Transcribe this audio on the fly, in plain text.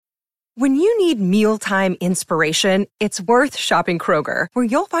When you need mealtime inspiration, it's worth shopping Kroger, where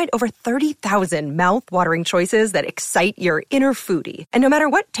you'll find over 30,000 mouth-watering choices that excite your inner foodie. And no matter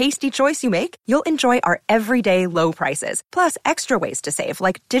what tasty choice you make, you'll enjoy our everyday low prices, plus extra ways to save,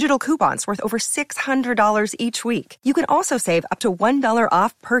 like digital coupons worth over $600 each week. You can also save up to $1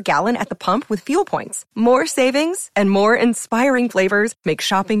 off per gallon at the pump with fuel points. More savings and more inspiring flavors make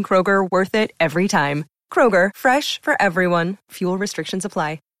shopping Kroger worth it every time. Kroger, fresh for everyone. Fuel restrictions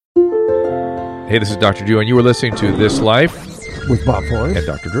apply. Hey, this is Dr. Drew, and you were listening to This Life with Bob Forrest and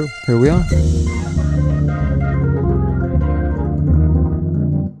Dr. Drew. Here we are.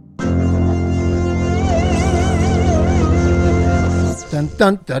 Dun,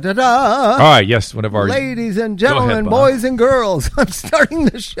 dun, da, da, da. All right, yes, one of our... Ladies and gentlemen, boys and girls, I'm starting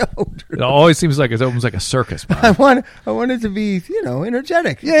the show. It always seems like it's almost like a circus, Bob. I want it to be,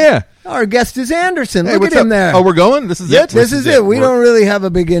 energetic. Yeah. Our guest is Anderson. Hey, Look at him there. Oh, we're going? This is it? This is it. We don't really have a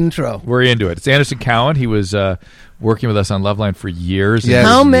big intro. We're into it. It's Anderson Cowan. He was working with us on Loveline for years. Yeah.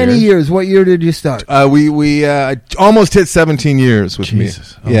 How many years? What year did you start? We almost hit 17 years with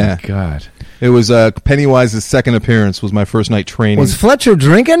Jesus. me. Oh, my God. It was Pennywise's second appearance was my first night training. Was Fletcher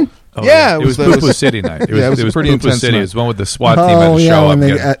drinking? Oh, yeah. It was Poo-Poo City night. It was pretty Poo-Poo intense City. night. It was one with the SWAT team had to show up.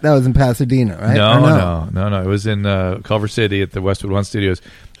 That was in Pasadena, right? No. It was in Culver City at the Westwood One Studios.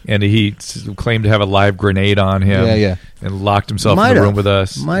 And he claimed to have a live grenade on him. Yeah. And locked himself in the room with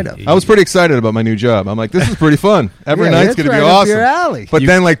us. Might have. I was pretty excited about my new job. I'm like, this is pretty fun. Every night's going to be awesome. Your alley. But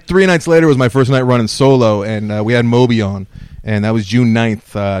then, 3 nights later was my first night running solo, and we had Moby on. And that was June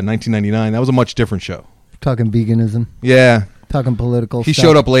 9th, 1999. That was a much different show. Talking veganism. Yeah. Talking political He stuff.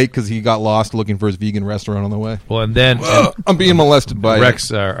 showed up late because he got lost looking for his vegan restaurant on the way. Well, and then... I'm being molested by...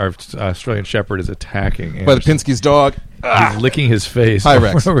 Rex, our Australian Shepherd, is attacking by the Pinsky's dog. He's licking his face. Hi,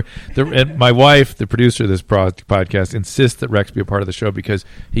 Rex. And my wife, the producer of this podcast, insists that Rex be a part of the show because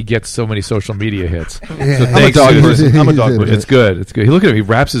he gets so many social media hits. Yeah. So I'm a dog person. I'm a dog person. It's good. It's good. Look at him. He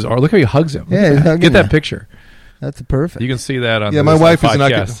wraps his arm. Look how he hugs him. Yeah, get that picture. That's perfect. You can see that on. Yeah, my wife is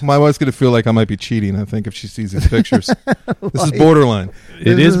not. My wife's going to feel like I might be cheating. I think if she sees these pictures, this is borderline.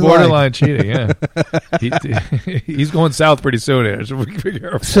 It is borderline cheating. Yeah, he's going south pretty soon. Here, so be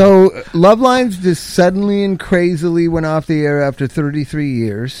careful. So Loveline's just suddenly and crazily went off the air after 33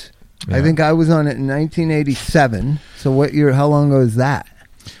 years. Yeah. I think I was on it in 1987. So what year? How long ago is that?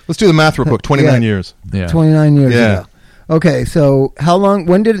 Let's do the math real quick. 29 years. Yeah, 29 years ago. Okay, so how long?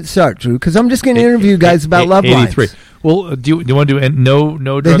 When did it start, Drew? Because I'm just going to interview guys about Loveline. 83. Well, do you want to do no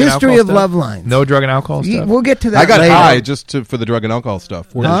drug the and history alcohol of stuff? Loveline? No drug and alcohol stuff. We'll get to that. I got later. high just for the drug and alcohol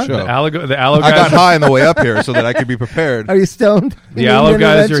stuff for the show. The aloe I guys got high on the way up here so that I could be prepared. Are you stoned? The aloe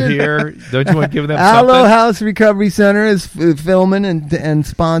guys are here. Don't you want to give them Aloe something? House Recovery Center is filming and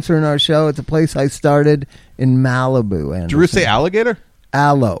sponsoring our show. It's a place I started in Malibu. Anderson. Did you say alligator?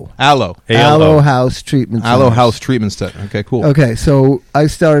 Aloe House Treatment Center. Aloe House Treatment Center. Okay, cool. Okay, so I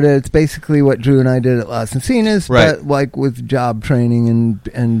started. It's basically what Drew and I did at Las Encinas, right. but like with job training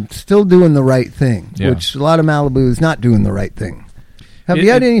and still doing the right thing, which a lot of Malibu is not doing the right thing. Have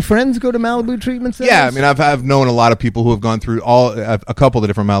you had any friends go to Malibu treatment centers? Yeah, I mean, I've known a lot of people who have gone through a couple of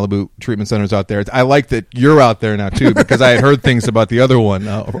different Malibu treatment centers out there. I like that you're out there now too, because I had heard things about the other one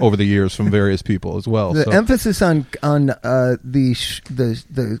over the years from various people as well. The emphasis on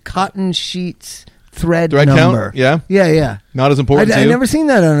the cotton sheets thread number. Count? Yeah? Yeah. Not as important to you? I've never seen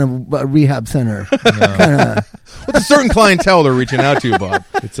that on a rehab center. With a certain clientele they're reaching out to, Bob.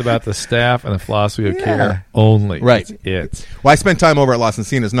 It's about the staff and the philosophy of care only. Right. It's Well, I spent time over at Las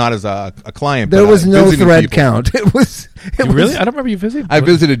Encinas, not as a client. There but was no visiting thread people. count. It was really? I don't remember you visiting. I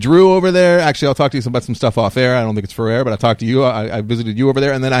visited Drew over there. Actually, I'll talk to you about some stuff off air. I don't think it's for air, but I talked to you. I visited you over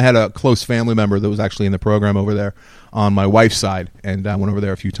there, and then I had a close family member that was actually in the program over there on my wife's side, and I went over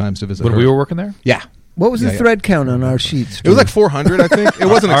there a few times to visit her. When we were working there? Yeah. What was the thread count on our sheets? It was like 400, I think. It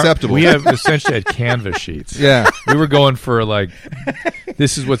wasn't acceptable. We have essentially had canvas sheets. Yeah. We were going for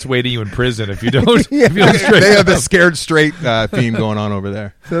this is what's waiting you in prison if you don't. If you don't they have the scared straight theme going on over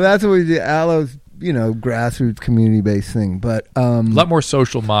there. So that's what we did. Aloe's, grassroots community-based thing. But a lot more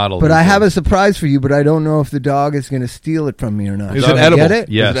social model. But I have a surprise for you, but I don't know if the dog is going to steal it from me or not. Is it edible? Get it?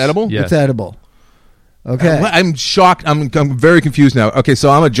 Yes. Is it edible? Yes. It's edible. Okay. I'm shocked. I'm very confused now. Okay, so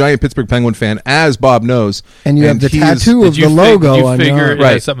I'm a giant Pittsburgh Penguin fan, as Bob knows. And you have the tattoo of the logo did you on figure your... it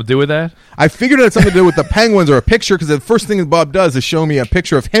had something to do with that? I figured it had something to do with the Penguins or a picture, because the first thing that Bob does is show me a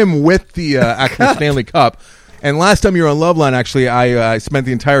picture of him with the actual Stanley Cup. And last time you were on Loveline, actually, I spent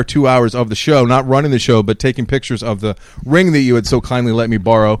the entire 2 hours of the show, not running the show, but taking pictures of the ring that you had so kindly let me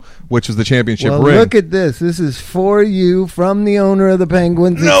borrow, which was the championship Well, ring. look at this. This is for you from the owner of the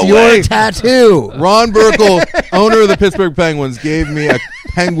Penguins. No it's way. your tattoo. Ron Burkle, owner of the Pittsburgh Penguins, gave me a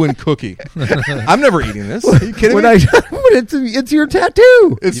penguin cookie. I'm never eating this. Are you kidding me? It's your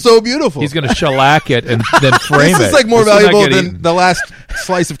tattoo. It's so beautiful. He's going to shellac it and then frame it. This is like more This not valuable getting than eaten. the last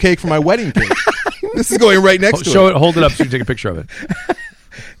slice of cake for my wedding cake. This is going right next to Show it. it. Hold it up so you can take a picture of it.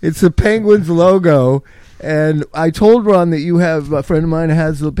 It's the Penguins logo. And I told Ron that you have a friend of mine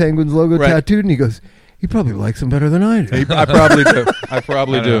has the Penguins logo Right. tattooed, and he goes, he probably likes them better than I do. I probably do. I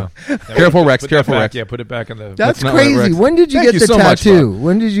probably I do. know. Careful, Rex. Put that Careful, back. Rex. Yeah, put it back in the. That's not right, crazy. Rex. When did you Thank get you the so much, tattoo? Bob.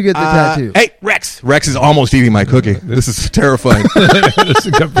 When did you get the tattoo? Hey, Rex. Rex is almost eating my cookie. This is terrifying. This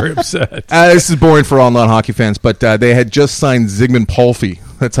got very upset. This is boring for all non-hockey fans, but they had just signed Zygmunt Palffy.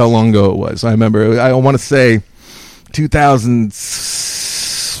 That's how long ago it was. I remember. I want to say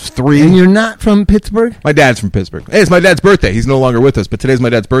 2003. And you're not from Pittsburgh? My dad's from Pittsburgh. Hey, it's my dad's birthday. He's no longer with us, but today's my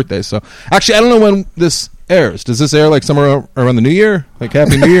dad's birthday. So, actually, I don't know when this airs. Does this air like somewhere around the New Year? Like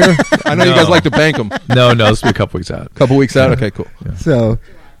Happy New Year? I know you guys like to bank them. No, this will be a couple weeks out. A couple weeks out? Okay, cool. So,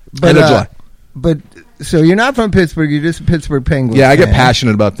 End of July. But so you're not from Pittsburgh. You're just a Pittsburgh Penguins. Yeah, I get fan.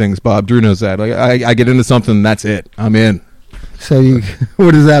 passionate about things, Bob. Drew knows that. Like, I get into something, that's it. I'm in. So you,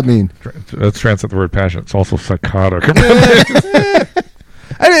 what does that mean? Let's translate the word passion. It's also psychotic.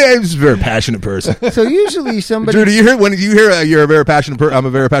 I'm just a very passionate person. So usually somebody. Drew, do you hear when you hear you're a very passionate person? I'm a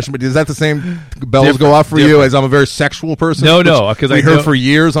very passionate. But is that the same bells Different, go off for you different. as I'm a very sexual person? No, which because we I heard know- for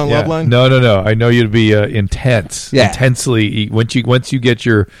years on Loveline. No. I know you to be intense, Yeah. intensely. Once you get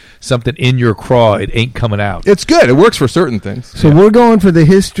your something in your craw, it ain't coming out. It's good. It works for certain things. So we're going for the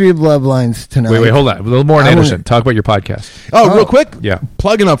history of love lines tonight. Wait, hold on. A little more on I Anderson. wanna- Talk about your podcast. Oh, real quick. Yeah.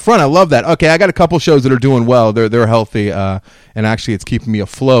 Plugging up front. I love that. Okay, I got a couple shows that are doing well. They're healthy, and actually, it's keeping me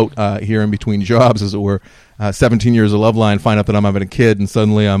afloat here in between jobs, as it were. 17 years of Loveline, find out that I'm having a kid, and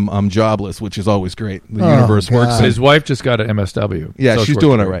suddenly I'm jobless, which is always great. The Oh, universe God. works. But his wife just got an MSW. Yeah, So she's it's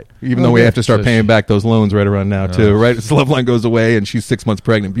doing it working. right. Even though we Okay. have to start So paying she- back those loans right around now, too. Right? So Loveline goes away, and she's 6 months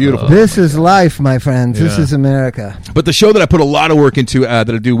pregnant. Beautiful. This is life, my friends. This Yeah. is America. But the show that I put a lot of work into that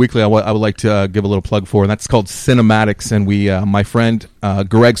I do weekly, I would like to give a little plug for, and that's called Cinematics. And we, my friend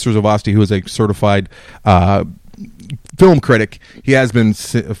Greg Strzavosty, who is a certified film critic, he has been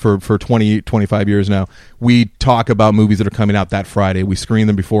for 20, 25 years now. We talk about movies that are coming out that Friday. We screen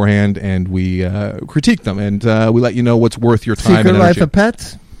them beforehand, and we critique them, and we let you know what's worth your time Secret and Life energy. of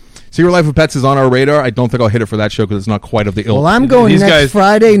Pets. Secret Life of Pets is on our radar. I don't think I'll hit it for that show because it's not quite of the ilk. Well, I'm going These next guys-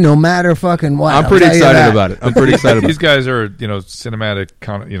 Friday, no matter fucking what. I'm I'll pretty tell you excited that. about it. I'm pretty excited about These it. guys are, cinematic,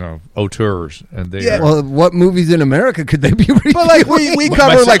 auteurs, and they. Yeah. are- Well, what movies in America could they be reviewing? But like we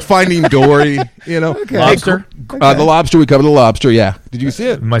cover like Finding Dory, Okay. Lobster? The Lobster. We covered the Lobster. Yeah, did you see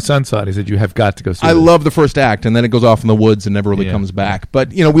it? My son saw it. He said, "You have got to go see I this." love the first act, and then it goes off in the woods and never really Yeah. comes back. But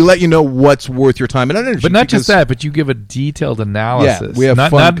we let you know what's worth your time and energy. But not just because- that, but you give a detailed analysis. we have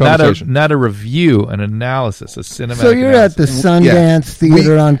not, fun not, not a conversation. not a review, an analysis, a cinematic. So you're at the analysis. Sundance Yeah.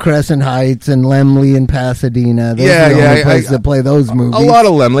 Theater on Crescent Heights and Lemley in Pasadena. Those Yeah, are the yeah, only I- places that play those movies. A lot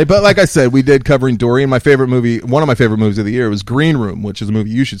of Lemley, but like I said, we did covering Dory, and my favorite movie, one of my favorite movies of the year, was Green Room, which is a movie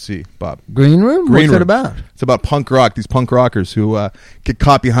you should see, Bob. Green Room? Green What's Room. it about? It's about punk rock. These punk rockers who get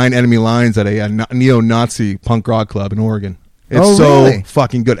caught behind enemy lines at a neo-Nazi punk rock club in Oregon. It's Oh, so really?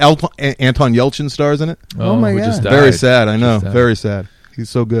 fucking good. Anton Yelchin stars in it. Oh, my who God. just Very died. sad, I know. Just died. Very sad. He's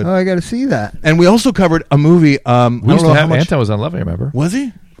so good. Oh, I got to see that. And we also covered a movie. We used to have Anton was on Love. I remember. Was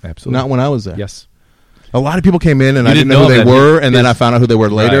he? Absolutely. Not when I was there. Yes. A lot of people came in, and You I didn't didn't know who know they that. were, He- and then his- I found out who they were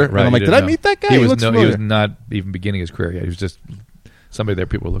later. Right, and I'm you like, didn't did I know. meet that guy? He was looks he familiar. was not even beginning his career yet. He was just somebody that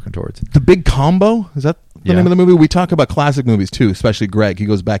people were looking towards. The Big Combo? Is that the Yeah. name of the movie? We talk about classic movies, too, especially Greg. He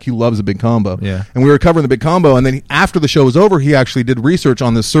goes back. He loves The Big Combo. Yeah. And we were covering The Big Combo, and then after the show was over, he actually did research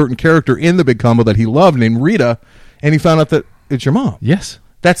on this certain character in The Big Combo that he loved named Rita, and he found out that it's your mom. Yes.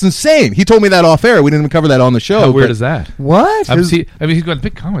 That's insane. He told me that off air. We didn't even cover that on the show. How weird but- is that? What? He's going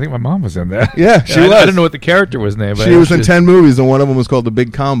Big Combo. I think my mom was in that. Yeah, she I was. don't know what the character was named. But She was in just- 10 movies, and one of them was called The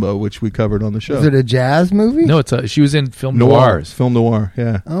Big Combo, which we covered on the show. Is it a jazz movie? No, she was in film Noir. noirs. Film noir,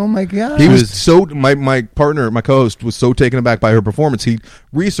 yeah. Oh, my God. He She was was- so my partner, my co-host, was so taken aback by her performance. He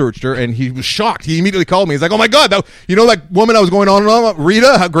researched her and he was shocked. He immediately called me. He's like, "Oh my god, that woman I was going on and on about,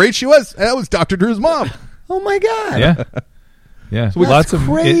 Rita, how great she was. That was Dr. Drew's mom." Oh, my God. Yeah. Yeah, That's lots of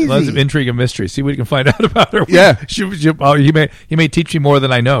crazy. intrigue and mystery. See what you can find out about her. Yeah. he may teach me more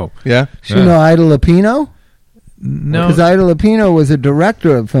than I know. Yeah, She know Ida Lupino? No, Because Ida Lupino was a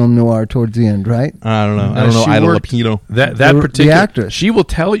director of film noir towards the end, right? I don't know. I don't know. She Ida worked- Lupino. that the particular actress. She will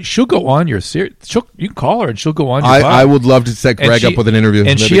tell you. She'll go on your series. You can call her and she'll go on your I pod. would love to set And Greg she- up with an interview. And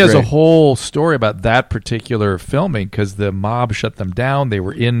That'd she be has a great. whole story about that particular filming because the mob shut them down. They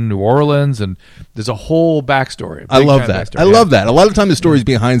were in New Orleans, and there's a whole backstory. I love big-time that. backstory. I Yeah. love that. A lot of time the stories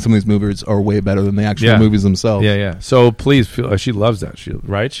behind some of these movies are way better than the actual Yeah. movies themselves. Yeah, yeah. So please, feel, she loves that. She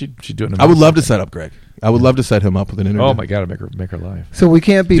right? She doing. I would love to set up Greg. I would love to set him up with an interview. Oh my god, make her live. So we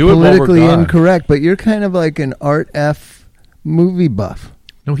can't be Do it while we're politically gone. incorrect, but you're kind of like an Art F movie buff.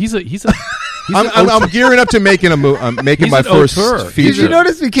 No, he's an I'm gearing up to making I'm making He's my an first auteur. Did feature. you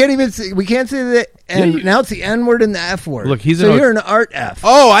notice we can't even say, we can't say the N, Yeah, now it's the N word and the F word. Look, he's so an you're an Art F.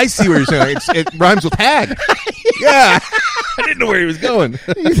 Oh, I see what you're saying. It rhymes with hag. Yeah. I didn't know where he was going.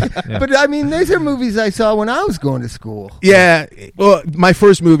 But I mean, these are movies I saw when I was going to school. Yeah. Well, my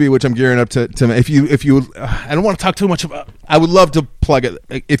first movie, which I'm gearing up to if you, I don't want to talk too much about. I would love to plug it.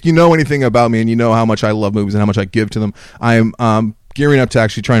 If you know anything about me and you know how much I love movies and how much I give to them, I am gearing up to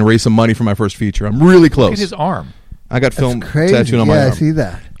actually try and raise some money for my first feature. I'm really Look close. at his arm. I got film Crazy. tattooed on my Yeah, I arm. see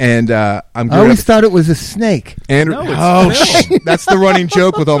that. And I'm I gearing always up. thought it was a snake. Andrew, No, it's film. that's the running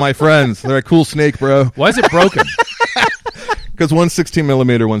joke with all my friends. They're a cool snake, bro. Why is it broken? Because one's 16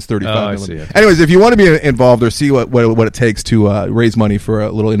 millimeter, one's 35 Oh, I millimeter. see, okay. Anyways, if you want to be involved or see what it takes to raise money for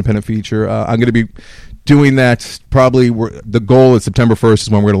a little independent feature, I'm going to be doing that. Probably the goal is September 1st is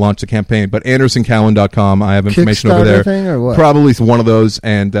when we're going to launch the campaign. But AndersonCowan.com, I have information over Kickstarter there. thing or what? Probably one of those.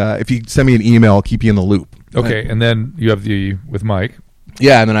 And if you send me an email, I'll keep you in the loop. Okay, and then you have with Mike.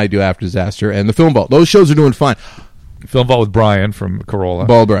 Yeah, and then I do After Disaster and the Film Vault. Those shows are doing fine. Film Vault with Brian from Corolla.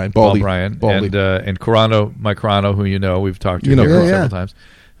 Bald Brian. Bald Baldy. Brian. Baldy. And Carano, Mike Carano, who you know, we've talked to You know here Carano. several Yeah. times.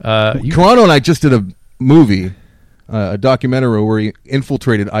 Carano and I just did a movie, a documentary where he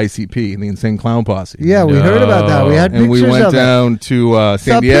infiltrated ICP, the Insane Clown Posse. Yeah, we heard about that. We had And pictures we went of down to it.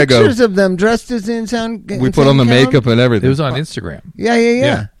 San Saw Diego. pictures of them dressed as insane. We put on the makeup and everything. It was on Instagram.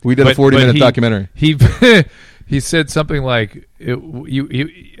 Yeah. We did a 40-minute documentary. He said something like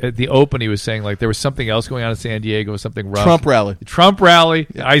at the open. He was saying like there was something else going on in San Diego, something rough. Trump rally.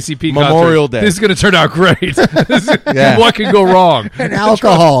 ICP Memorial concert. Day. This is going to turn out great. Yeah. What could go wrong? And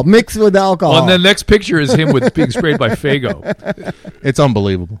alcohol mixed with alcohol. Well, and the next picture is him with being sprayed by Fago. It's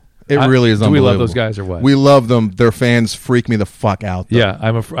unbelievable. It I- really is do we unbelievable. love those guys or what? We love them. Their fans freak me the fuck out. though. Yeah,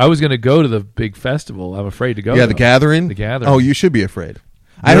 I was going to go to the big festival. I'm afraid to go. Yeah, though. The Gathering. The Gathering. Oh, you should be afraid.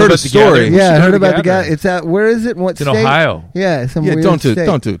 You I know heard a about The story. Gathering? yeah, I should go heard to about the the guy. Gathering. It's at where is it? What It's in state? Ohio. Yeah, some Yeah, weird don't state.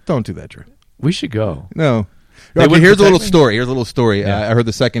 do that, Drew. We should go. No. They Okay, wouldn't here's a little protect me? story. Here's a little story. Yeah. I heard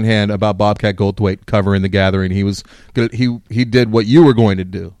the second hand about Bobcat Goldthwait covering The Gathering. He was good. He did what you were going to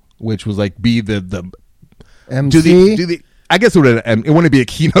do, which was like be the MC. do the. I guess it wouldn't be a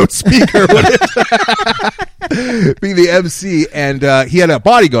keynote speaker, would it? Be the MC, and he had a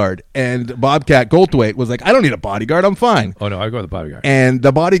bodyguard, and Bobcat Goldthwait was like, "I don't need a bodyguard. I'm fine." Oh no, I go with the bodyguard. And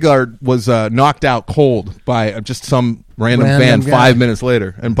the bodyguard was knocked out cold by just some random fan guy. 5 minutes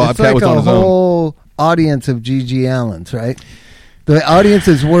later, and It's Bobcat like was a on his own. whole audience of G.G. Allen's, right? The audience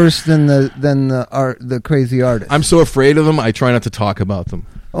is worse than the crazy artist. I'm so afraid of them. I try not to talk about them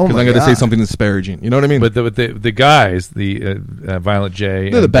Oh because my I'm going to say God. something disparaging. You know what I mean? But the guys, the Violent J,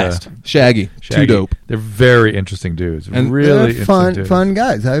 they're the and, best. Shaggy, Shaggy, too dope. They're very interesting dudes. And really They're fun, interesting dudes. fun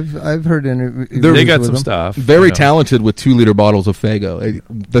guys. I've heard interviews. They got with some them. stuff. Very you know. talented with 2-liter bottles of Faygo.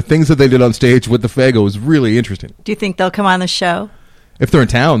 The things that they did on stage with the Faygo was really interesting. Do you think they'll come on the show? If they're in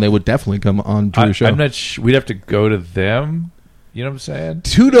town, they would definitely come on to the show. I'm not. We'd have to go to them. You know what I'm saying?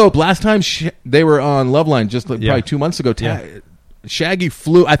 Too dope. Last time they were on Loveline, just like Yeah. probably 2 months ago. Yeah. Shaggy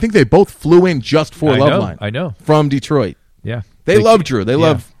flew. I think they both flew in just for I know, Loveline. I know. From Detroit. Yeah, They love Drew. They yeah.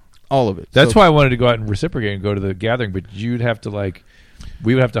 love all of it. That's So- why I wanted to go out and reciprocate and go to the Gathering. But you'd have to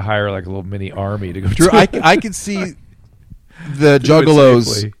we would have to hire like a little mini army to go. Drew, to I could see the Do it Juggalos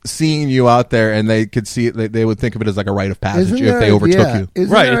safely. seeing you out there, and they could see it. They would think of it as like a rite of passage Isn't if there they a- overtook yeah. you.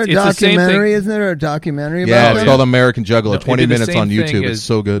 Isn't Right, there a it's the same thing- documentary? Isn't there a documentary Yeah, about it's them? called American Juggalo. No, 20 it'd be the minutes same on thing YouTube. as- It's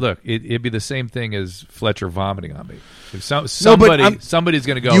so good. Look, it'd be the same thing as Fletcher vomiting on me. If No, but somebody, somebody's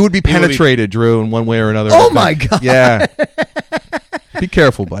going to go. You would be it would penetrated, Drew, in one way or another. Oh, my God. Yeah. Be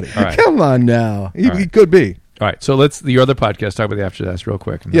careful, buddy. All right, Come on now. He could be. all right. So let's your other podcast talk about the After That real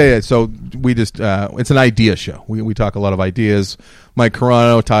quick. And Yeah. So we just it's an idea show. We talk a lot of ideas. Mike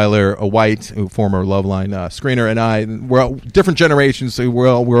Carano, Tyler White, who former Loveline screener, and I. We're all different generations, so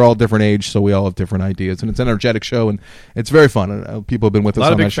we're all different age, so we all have different ideas, and it's an energetic show, and it's very fun. People have been with A us lot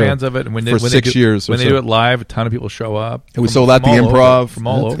on of big that show fans of it. And when for 6 years. when or they so. do it live, a ton of people show up. And we from- sold out the from all Improv over, from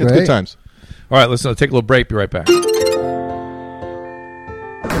all That's over. It's great. good times. All right, listen. I'll take a little break. Be right back.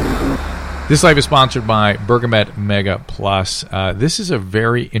 This life is sponsored by Bergamet Mega Plus. This is a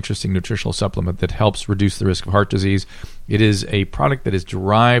very interesting nutritional supplement that helps reduce the risk of heart disease. It is a product that is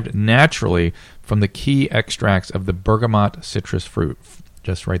derived naturally from the key extracts of the bergamot citrus fruit.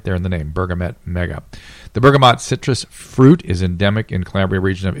 Just right there in the name, Bergamet Mega. The bergamot citrus fruit is endemic in Calabria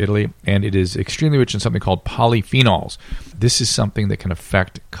region of Italy, and it is extremely rich in something called polyphenols. This is something that can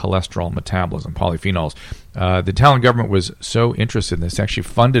affect cholesterol metabolism, polyphenols. The Italian government was so interested in this, actually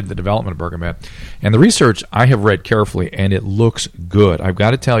funded the development of bergamot. And the research I have read carefully, and it looks good. I've got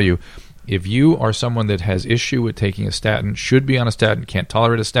to tell you, if you are someone that has issue with taking a statin, should be on a statin, can't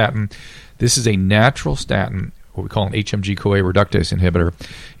tolerate a statin, this is a natural statin, what we call an HMG-CoA reductase inhibitor.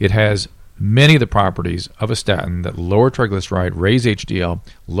 It has many of the properties of a statin that lower triglyceride, raise HDL,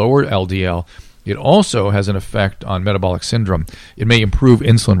 lower LDL. It also has an effect on metabolic syndrome. It may improve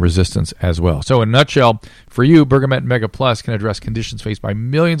insulin resistance as well. So in a nutshell, for you, Bergamet Mega Plus can address conditions faced by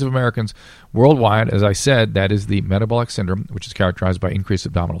millions of Americans worldwide. As I said, that is the metabolic syndrome, which is characterized by increased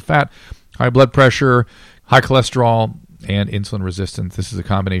abdominal fat, high blood pressure, high cholesterol, and insulin resistance. This is a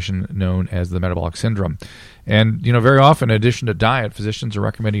combination known as the metabolic syndrome. And, very often, in addition to diet, physicians are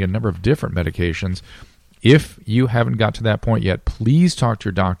recommending a number of different medications. If you haven't got to that point yet, please talk to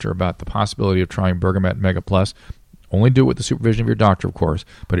your doctor about the possibility of trying Bergamet Mega Plus. Only do it with the supervision of your doctor, of course,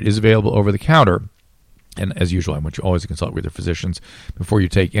 but it is available over the counter. And as usual, I want you always to consult with your physicians before you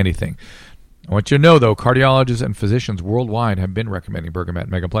take anything. I want you to know, though, cardiologists and physicians worldwide have been recommending Bergamet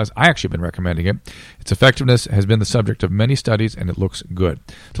Mega Plus. I actually have been recommending it. Its effectiveness has been the subject of many studies, and it looks good.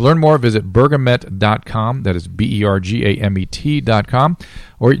 To learn more, visit bergamet.com. That is BERGAMET.com.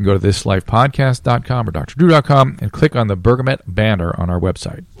 Or you can go to thislifepodcast.com or drdrew.com and click on the Bergamet banner on our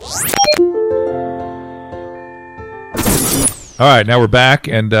website. All right, now we're back,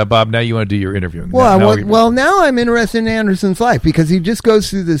 and Bob, now you want to do your interviewing. Now I'm interested in Anderson's life because he just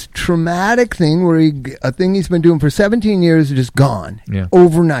goes through this traumatic thing where a thing he's been doing for 17 years is just gone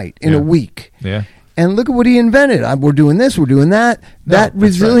overnight in a week. Yeah. And look at what he invented. We're doing this, we're doing that. That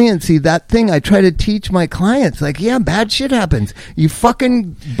resiliency, that thing I try to teach my clients. Like, bad shit happens. You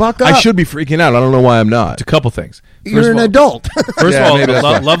fucking buck up. I should be freaking out. I don't know why I'm not. It's a couple things. You're an adult. First of all,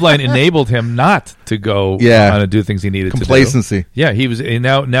 Loveline enabled him not to go on and do things he needed to do. Complacency. Yeah, he was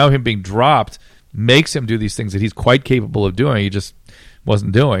now him being dropped makes him do these things that he's quite capable of doing. He just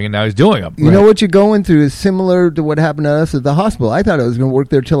wasn't doing, and now he's doing them. You know what you're going through is similar to what happened to us at the hospital. I thought I was going to work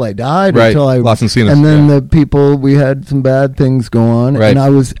there till I died. Right. Until Los Encinas. And then the people, we had some bad things go on, right. and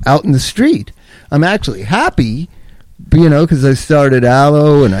I was out in the street. I'm actually happy, because I started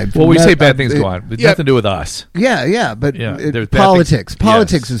Aloe, and we say bad things go on. It's nothing to do with us. Yeah, but politics.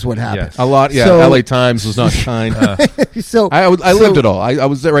 Politics is what happens. Yes. A lot, So, LA Times was not kind. So I lived it all. I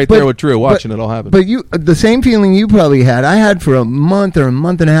was right there with Drew watching it all happen. But the same feeling you probably had, I had for a month or a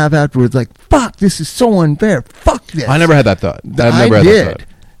month and a half afterwards, like, fuck, this is so unfair. Fuck this. I never had that thought. I did.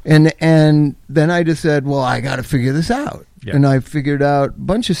 And then I just said, well, I got to figure this out. Yeah. And I figured out a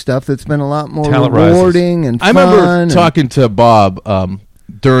bunch of stuff that's been a lot more rewarding and fun. I remember talking to Bob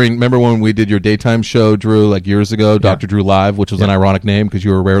remember when we did your daytime show, Drew, like years ago, Dr. Drew Live, which was an ironic name because you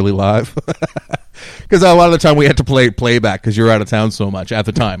were rarely live. Because a lot of the time we had to play playback because you were out of town so much at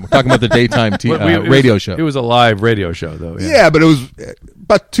the time. We're talking about the daytime radio show. It was a live radio show, though. Yeah, but it was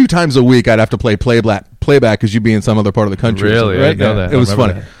about 2 times a week I'd have to play playback because you'd be in some other part of the country. Really? Right? I know that. It was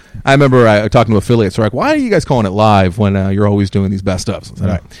funny. That. I remember talking to affiliates. They're like, why are you guys calling it live when you're always doing these best stuffs? All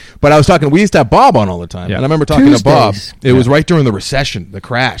right. But I was talking, we used to have Bob on all the time. Yeah. And I remember talking to Bob. It was right during the recession, the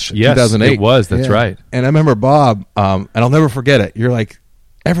crash, 2008. It was. That's right. And I remember Bob, and I'll never forget it. You're like,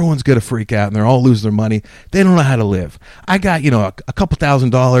 everyone's going to freak out and they're all losing their money. They don't know how to live. I got, a couple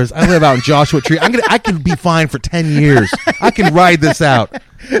 $1,000s. I live out in Joshua Tree. I can be fine for 10 years. I can ride this out.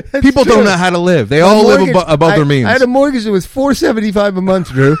 People don't know how to live. They all live above their means. I had a mortgage that was $475 a month,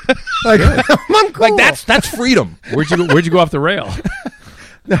 Drew. Like, I'm cool. Like that's freedom. Where'd you go off the rail?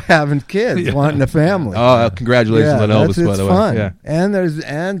 Having kids, wanting a family. Oh, congratulations on Elvis, by the way. Fun. Yeah.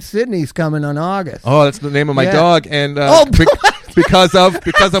 And Sydney's coming in August. Oh, that's the name of my dog, and because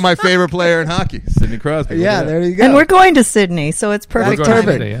of my favorite player in hockey, Sidney Crosby. Yeah, there you go. And we're going to Sydney, so it's perfect. That's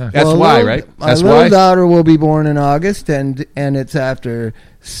perfect. Yeah. That's why, right? My little daughter will be born in August, and it's after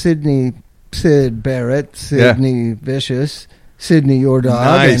Sid Barrett, Sydney Vicious, Sydney your dog.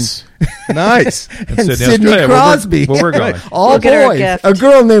 Nice. Nice. And Sidney Crosby. Where we're going. All boys. A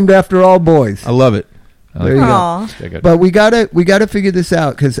girl named after all boys. I love it. There you go. But we gotta figure this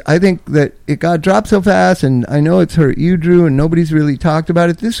out because I think that it got dropped so fast, and I know it's hurt you, Drew, and nobody's really talked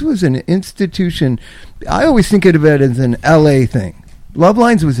about it. This was an institution. I always think of it as an LA thing. Love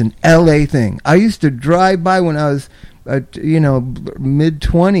Lines was an LA thing. I used to drive by when I was,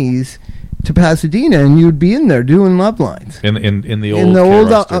 mid-20s, to Pasadena, and you'd be in there doing Love Lines in the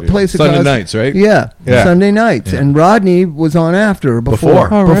old place Sunday across, nights, right? Yeah, Sunday nights, and Rodney was on after or before.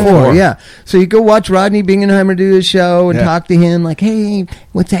 Before. Yeah. So you go watch Rodney Bingenheimer do his show and talk to him like, "Hey,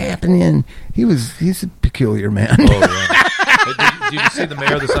 what's happening?" He's a peculiar man. Oh yeah. Did you see the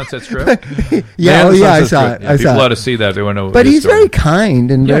Mayor of the Sunset Strip? I saw it. People ought to see that. They want to know. But he's very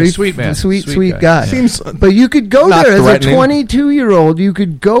kind and very sweet man, sweet guy. Seems, but you could go there as a threatening. 22-year-old. You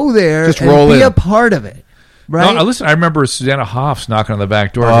could go there Just and roll be in. a part of it. Right? No, listen, I remember Susanna Hoffs knocking on the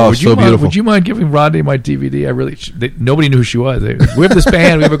back door. Oh, would you beautiful. Would you mind giving Rodney my DVD? Nobody knew who she was. We have this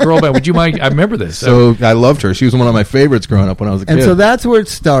band. We have a girl band. Would you mind? I remember this. So I loved her. She was one of my favorites growing up when I was a kid. And so that's where it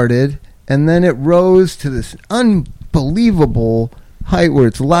started. And then it rose to this unbelievable height where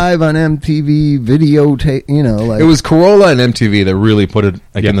it's live on MTV, videotape, it was Corolla and MTV that really put it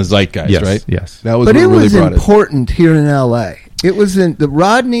in the zeitgeist, right? Yes. That was but what it really was brought important here in LA. It was in the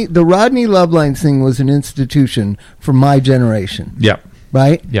Rodney Love Lines thing was an institution for my generation. Yeah.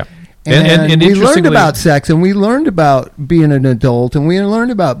 Right? Yeah. And we learned about sex, and we learned about being an adult, and we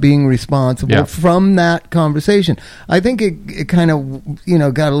learned about being responsible from that conversation. I think it kind of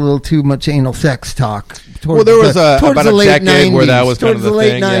got a little too much anal sex talk. Well, there was about a decade 90s, where that was kind of the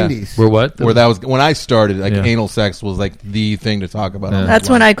late thing. 90s. Where what? Where that was when I started. Anal sex was like the thing to talk about. On That's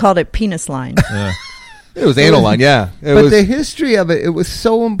when I called it penis line. It was anal line, yeah. The history of it was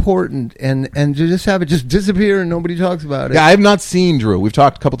so important, and to just have it just disappear and nobody talks about it. Yeah, I have not seen Drew. We've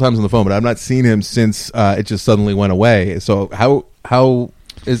talked a couple times on the phone, but I've not seen him since it just suddenly went away. So have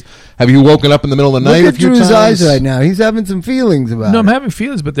you woken up in the middle of the night? Look at Drew's eyes right now. He's having some feelings about it. No, I'm having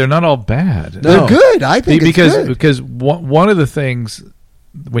feelings, but they're not all bad. They're good. I think it's good. Because one of the things,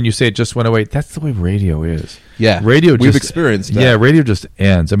 when you say it just went away, that's the way radio is. Yeah, we've experienced that. Yeah, radio just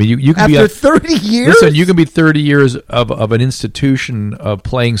ends. I mean, you can after 30 years. Listen, you can be 30 years of an institution of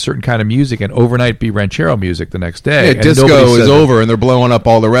playing certain kind of music and overnight be ranchero music the next day. Yeah, disco is over and they're blowing up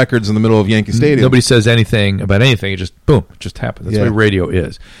all the records in the middle of Yankee Stadium. Nobody says anything about anything. It just boom, it just happens. That's the way radio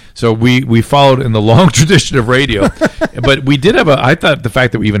is. So we followed in the long tradition of radio, but we did have I thought the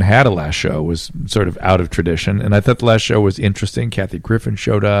fact that we even had a last show was sort of out of tradition, and I thought the last show was interesting. Kathy Griffin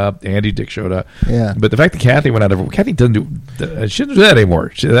showed up, Andy Dick showed up. Yeah, but the fact that Kathy went out of Kathy doesn't do she doesn't do that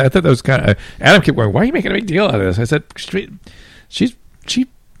anymore. I thought that was kind of Adam kept going, why are you making a big deal out of this? I said she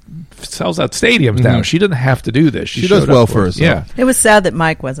sells out stadiums now. She doesn't have to do this. She does well for us. Yeah, it was sad that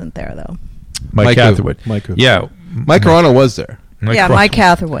Mike wasn't there though. Mike Catherwood. Mike Carano was there. Mike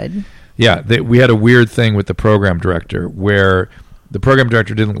Catherwood. Yeah, we had a weird thing with the program director where the program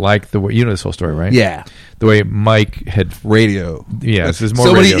director didn't like the way, this whole story, right? Yeah. The way Mike had radio. Yeah, there's more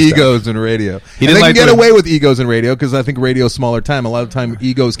so many radio egos stuff. in radio. He and they like can get away with egos in radio because I think radio's smaller time. A lot of time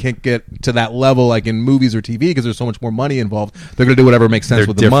egos can't get to that level like in movies or TV because there's so much more money involved. They're going to do whatever makes sense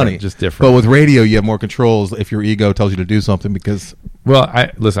with the money. Just different. But with radio, you have more controls if your ego tells you to do something because... Well, I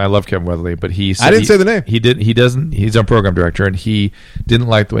love Kevin Weatherly, but he said I didn't say the name. He doesn't. He's our program director, and he didn't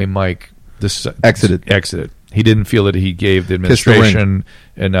like the way Mike exited. He didn't feel that he gave the administration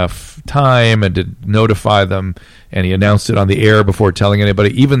enough time and to notify them, and he announced it on the air before telling anybody,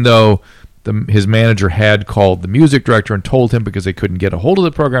 even though his manager had called the music director and told him because they couldn't get a hold of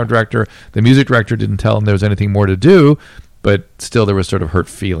the program director. The music director didn't tell him there was anything more to do, but still there was sort of hurt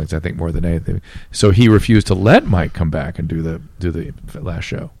feelings, I think, more than anything. So he refused to let Mike come back and do the last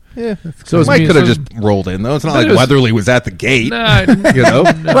show. Yeah, so Mike could have just rolled in though. It's not like Weatherly was at the gate. Nah,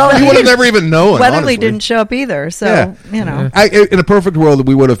 well, he would have never even known. Weatherly honestly. didn't show up either, so in a perfect world,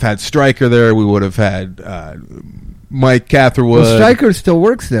 we would have had Stryker there. We would have had Mike Catherwood. Well, Stryker still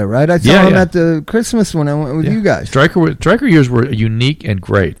works there, right? I saw him at the Christmas when I went with you guys. Stryker years were unique and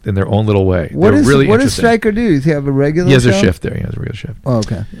great in their own little way. What does Stryker do? Does he have a regular? He has a shift there. He has a regular shift. Oh,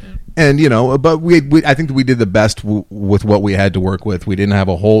 okay. And but I think that we did the best with what we had to work with. We didn't have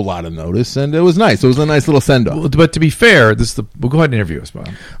a whole lot of notice, and it was nice. It was a nice little send off. Well, but to be fair, we'll go ahead and interview us, Bob.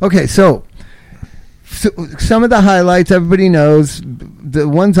 Okay, so some of the highlights everybody knows. The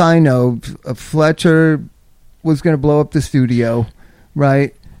ones I know, Fletcher was going to blow up the studio,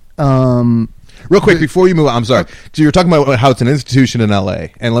 right? Real quick, before you move on, I'm sorry. So you're talking about how it's an institution in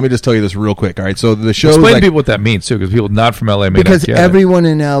L.A., and let me just tell you this real quick, all right? So the show... Explain to people what that means, too, because people not from L.A. may not get it. Because everyone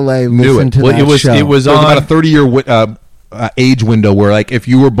in L.A. listened to that show. It was about a 30-year age window where, like, if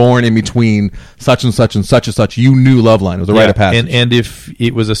you were born in between such and such and such and such, you knew Loveline. It was a rite of passage. And if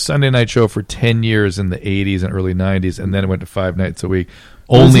it was a Sunday night show for 10 years in the 80s and early 90s, and then it went to 5 nights a week...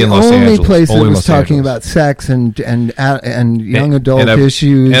 Only in Los Angeles. The only place that was talking about sex and young adult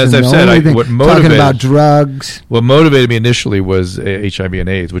issues. And as I've said, talking about drugs. What motivated me initially was HIV and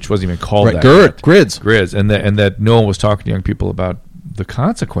AIDS, which wasn't even called that. GRIDS. And that no one was talking to young people about the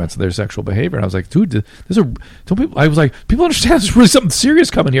consequence of their sexual behavior. And I was like, dude, I was like, people understand there's really something serious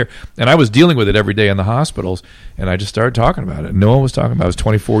coming here. And I was dealing with it every day in the hospitals, and I just started talking about it. No one was talking about it. I was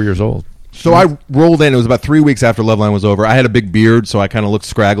 24 years old. So I rolled in. It was about 3 weeks after Loveline was over. I had a big beard, so I kind of looked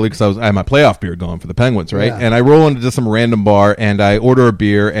scraggly because I had my playoff beard going for the Penguins, right? Yeah. And I roll into some random bar, and I order a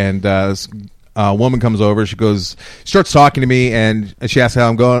beer, and this woman comes over. She starts talking to me, and she asks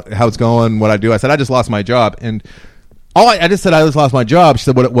how it's going, what I do. I said, I just lost my job, and I just said I just lost my job. She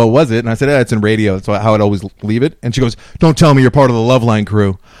said, what was it? And I said, it's in radio. That's how I'd always leave it. And she goes, don't tell me you're part of the Loveline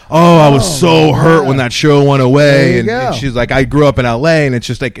crew. Oh, I was so hurt when that show went away. And she's like, I grew up in L.A., and it's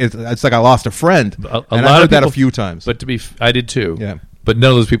just like it's like I lost a friend. And I heard that a few times. But I did too. Yeah. But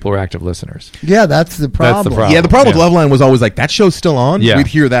none of those people were active listeners. Yeah, that's the problem. Yeah, the problem with Loveline was always like, that show's still on? Yeah. We'd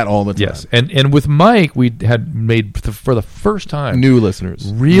hear that all the time. Yes. And with Mike, we had made, for the first time, new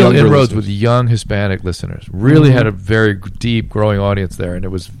listeners. Real Younger inroads listeners. with young Hispanic listeners. Really had a very deep, growing audience there. And it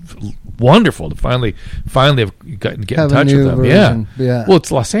was wonderful to finally get in touch with them. Version. Yeah. Well,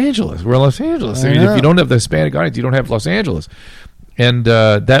 it's Los Angeles. We're in Los Angeles. I If know. you don't have the Hispanic audience, you don't have Los Angeles. And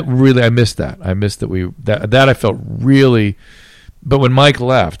that really, I missed that. I missed that I felt really... But when Mike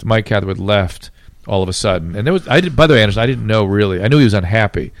Catherwood left all of a sudden, and by the way, Anderson, I didn't know really. I knew he was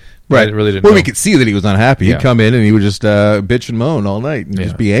unhappy. Right. I really didn't Well, know. we could see that he was unhappy. Yeah. He'd come in and he would just bitch and moan all night and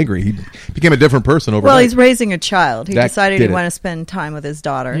just be angry. He became a different person overnight. Well, he's raising a child. He That decided did he it. wanted to spend time with his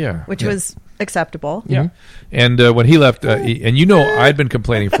daughter, which Yeah. was acceptable. Yeah. And when he left, and I'd been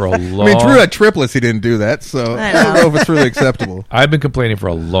complaining for a long... I mean, Drew had triplets. He didn't do that, so I don't know if it's really acceptable. I've been complaining for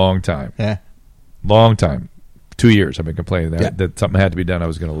a long time. Yeah. Long time. 2 years I've been complaining that something had to be done. I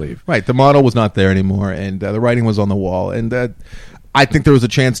was going to leave. Right. The model was not there anymore, and the writing was on the wall. And I think there was a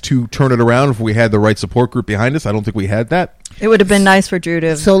chance to turn it around if we had the right support group behind us. I don't think we had that. It would have been nice for Drew to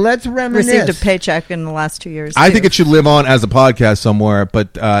have So let's reminisce. received a paycheck in the last 2 years. I too. think it should live on as a podcast somewhere, but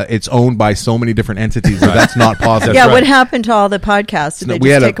it's owned by so many different entities that that's not possible. Yeah, right. what happened to all the podcasts? Did they we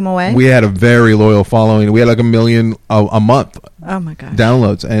just had take them away? We had a very loyal following. We had like 1 million a month Oh my gosh.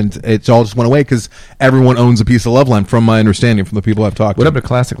 downloads, and it's all just went away because everyone owns a piece of Loveline, from my understanding, from the people I've talked What to. happened to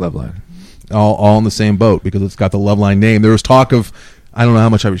Classic Loveline? All in the same boat because it's got the Loveline name. There was talk of, I don't know how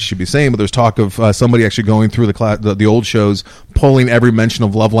much I should be saying, but there's talk of somebody actually going through the old shows, pulling every mention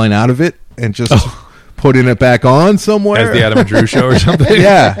of Loveline out of it and just putting it back on somewhere. As the Adam and Drew show or something?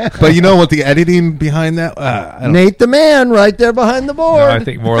 Yeah, but you know what the editing behind that? I don't Nate the man right there behind the board. No, I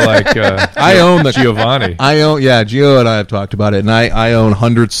think more like I own the Giovanni. Gio and I have talked about it, and I own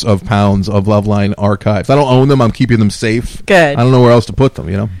hundreds of pounds of Loveline archives. I don't own them. I'm keeping them safe. Good. I don't know where else to put them,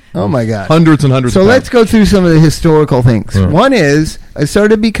 you know? Oh my God. Hundreds and hundreds So of let's pounds. go through some of the historical things. One is I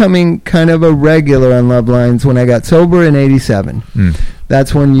started becoming kind of a regular on Love Lines when I got sober in 87.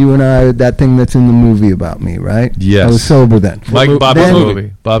 That's when you and I, that thing that's in the movie about me, right? Yes. I was sober then. Like Bob's Then-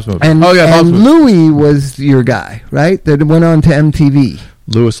 movie. Bob's movie. And, Oh, yeah, Bob's and movie. Louis was your guy, right? That went on to MTV.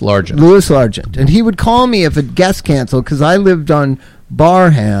 Louis Largent. Louis Largent. And he would call me if a guest canceled because I lived on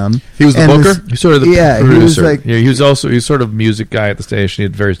Barham. He was the and booker? He's sort of the Yeah, he producer. was like- he was sort of music guy at the station. He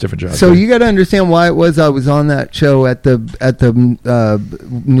had various different jobs. So you got to understand why it was I was on that show at the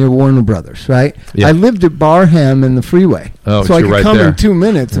near Warner Brothers, right? Yeah. I lived at Barham in the freeway, Oh, so I you're could right come there. in 2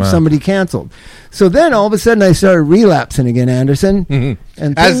 minutes if Wow. somebody canceled. So then all of a sudden I started relapsing again, Anderson,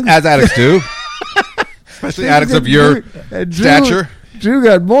 and As things- addicts do. Especially addicts of your stature. Drew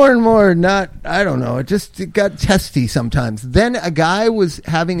got more and more it got testy sometimes. Then a guy was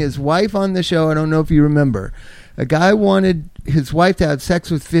having his wife on the show. I don't know if you remember. A guy wanted his wife to have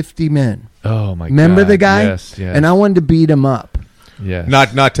sex with 50 men. Oh my God. Remember the guy? Yes, yes. And I wanted to beat him up. yes.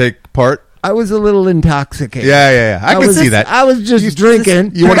 Not take part. I was a little intoxicated. Yeah. I can was see that. I was just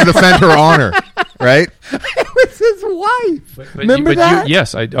drinking. You want to defend her honor, right? It was his wife. But Remember that?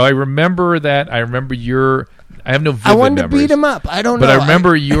 yes, I remember that. I remember your. I have no vivid I wanted to memories. beat him up. I don't But know. I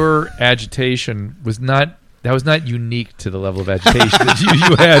remember your agitation was not. That was not unique to the level of agitation that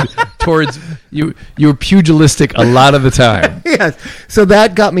you had towards you. You were pugilistic a lot of the time. Yes. So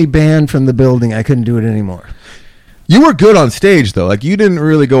that got me banned from the building. I couldn't do it anymore. You were good on stage, though. Like, you didn't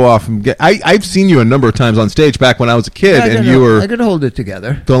really go off and get... I've seen you a number of times on stage back when I was a kid, and you I were could hold it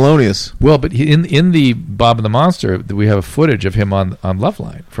together. felonious. Well, but in the Bob and the Monster, we have a footage of him on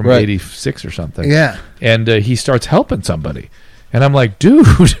Loveline from Right. '86 or something. Yeah. and he starts helping somebody, and I'm like, dude,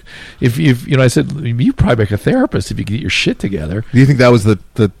 if I said you probably make a therapist if you could get your shit together. Do you think that was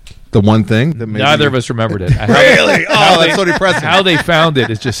the one thing that made Neither you... of us remembered it. Really? Oh, that's so depressing. How they found it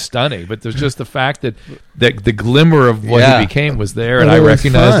is just stunning. But there's just the fact that the glimmer of what Yeah. he became was there, and But I it was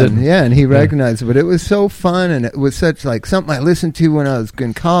recognized fun. it. Yeah, and he recognized it. But it was so fun, and it was such like something I listened to when I was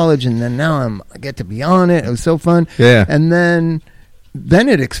in college, and then now I get to be on it. It was so fun. Yeah. And then then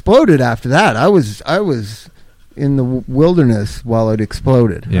it exploded after that. I was in the wilderness while it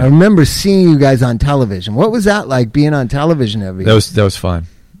exploded. Yeah. I remember seeing you guys on television. What was that like, being on television every day? That was fun.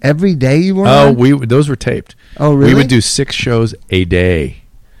 Every day you were Oh, on? those were taped. Oh, really? We would do 6 shows a day.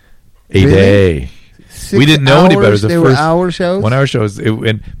 A Really? day. 6 We didn't know any better. hours? They were hour shows? 1 hour shows.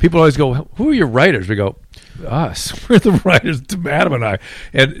 And people always go, who are your writers? We go, us. We're the writers, Adam and I.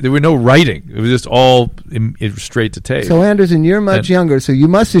 And there were no writing. It was just all straight to tape. So, Anderson, you're much younger, so you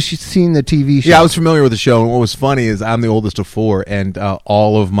must have seen the TV show. Yeah, I was familiar with the show, and what was funny is I'm the oldest of 4, and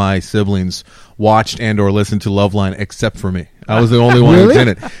all of my siblings watched and or listened to Loveline except for me. I was the only one who Really?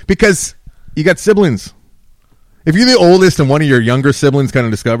 didn't. Because you got siblings. If you're the oldest and one of your younger siblings kind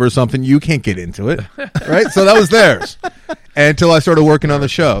of discovers something, you can't get into it, right? So that was theirs until I started working on the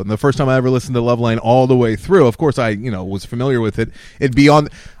show. And the first time I ever listened to Loveline all the way through, of course, I was familiar with it. It'd be on.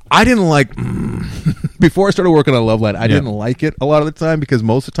 I didn't like before I started working on Loveline. I didn't like it a lot of the time because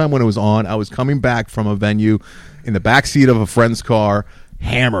most of the time when it was on, I was coming back from a venue in the backseat of a friend's car,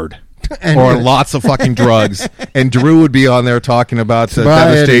 hammered. Or lots of fucking drugs, and Drew would be on there talking about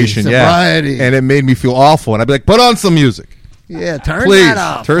devastation, sobriety. and it made me feel awful. And I'd be like, "Put on some music, Yeah, turn please, that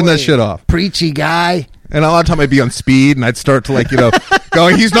off. turn that please. shit off." Preachy guy. And a lot of time I'd be on speed, and I'd start to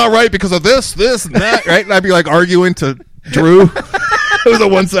going, "He's not right because of this, and that," right? And I'd be like arguing to Drew. It was a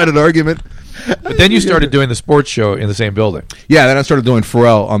one-sided argument. But then you started doing the sports show in the same building. Yeah, then I started doing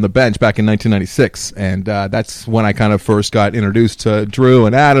Pharrell on the bench back in 1996, and that's when I kind of first got introduced to Drew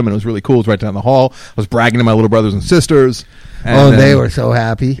and Adam, and it was really cool. It was right down the hall. I was bragging to my little brothers and sisters. And, They were so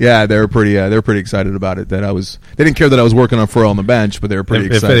happy. Yeah, they were pretty excited about it. They didn't care that I was working on Pharrell on the bench, but they were pretty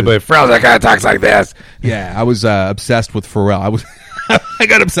If excited. anybody, Pharrell, that guy talks like this. Yeah, I was obsessed with Pharrell. I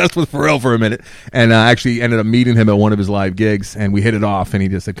got obsessed with Pharrell for a minute, and I actually ended up meeting him at one of his live gigs, and we hit it off, and he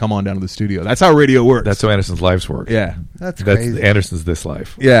just said, "Come on down to the studio." That's how radio works. That's how Anderson's lives work. Yeah. That's crazy. Anderson's this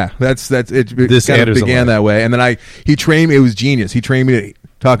life. Yeah, that's it. This Kind of Anderson began life. that way, and then he trained me. It was genius. He trained me to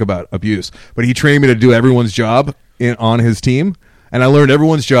talk about abuse, but he trained me to do everyone's job on his team, and I learned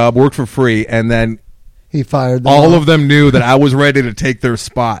everyone's job, worked for free, and then He fired them all off. of them knew that I was ready to take their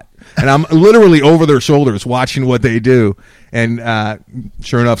spot. And I'm literally over their shoulders watching what they do. And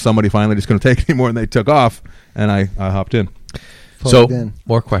sure enough, somebody finally just couldn't take it anymore, and they took off, and I hopped in. So, Plugged in.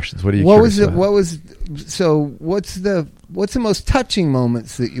 more questions. What are you What curious was it? about? What was so? What's the most touching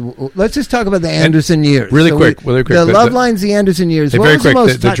moments that you? Let's just talk about the Anderson years, really So quick. The But Love Lines, the Anderson years. Hey, What very was quick. the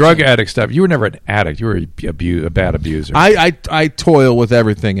most The drug touching? addict stuff. You were never an addict. You were a bad abuser. I toil with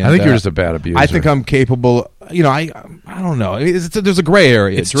everything. And, I think you're just a bad abuser. I think I'm capable. I don't know. There's a gray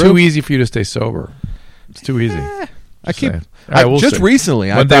area. It's too easy for you to stay sober. It's too easy. I keep. saying. All right, we'll just see. recently,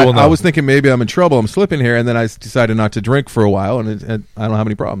 One day we'll know. I was thinking maybe I'm in trouble. I'm slipping here, and then I decided not to drink for a while, and I don't have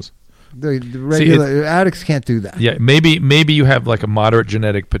any problems. The regular addicts can't do that. Yeah, maybe you have like a moderate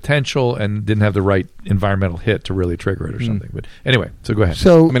genetic potential and didn't have the right environmental hit to really trigger it or something. But anyway, so go ahead.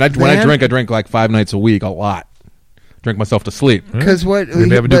 So I mean, when I drink like 5 nights a week, a lot. Drink myself to sleep. because what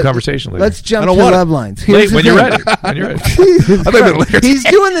Maybe have a new but conversation later. Let's jump I to don't want it. Love Lines. Wait, Here's the when you're thing. ready. When you're ready. Jesus I thought you Christ. meant- He's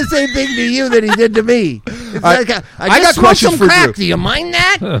doing the same thing to you that he did to me. It's I- like I I got just smoked questions some for crack. Drew. Do you mind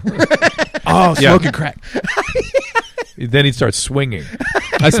that? Oh, Yeah. smoking crack. Then he'd start swinging.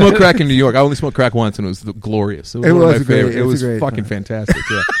 I smoked crack in New York. I only smoked crack once, and it was glorious. It was It one of was my great. favorite. It It was was a great fucking time. fantastic.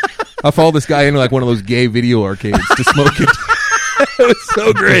 Yeah, I followed this guy into like one of those gay video arcades to smoke it. It was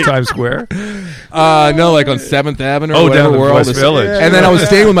so great. Times Square. No, like on 7th Avenue. Oh, or whatever, down in where all West this- Village. And then I was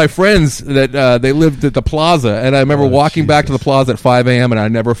staying with my friends that they lived at the Plaza, and I remember walking back to the Plaza at 5 a.m. and I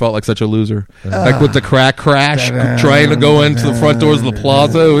never felt like such a loser. Like with the crack crash, trying to go into the front doors of the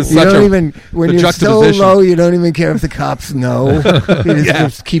Plaza. It was You such don't a even when the you're so juxtaposition. low, you don't even care if the cops know. You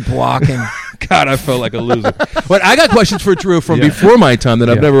just keep walking. God, I felt like a loser. But I got questions for Drew from before my time that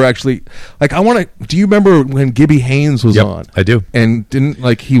I've Yeah. never actually like. I want to. Do you remember when Gibby Haynes was Yep, on? I do. And didn't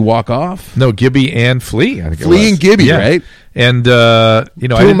like he walk off? No, Gibby and Flea. I think it Flea was. and Gibby, Yeah. right? And Two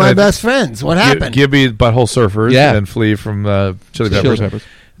of my best friends. What happened? Gibby, Butthole Surfers, Yeah. and Flea from Chili Chili Peppers. Peppers.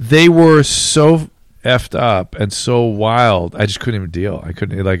 They were so effed up and so wild. I just couldn't even deal. I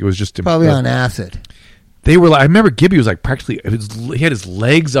couldn't. Like it was just Probably on acid. They were like, I remember Gibby was like practically, he had his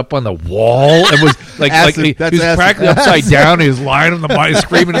legs up on the wall and was like, Acid. he That's was acid. practically upside down. And he was lying on the mic,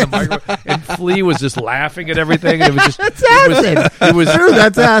 screaming in the microphone. And Flea was just laughing at everything. And it was just, That's acid. it was True,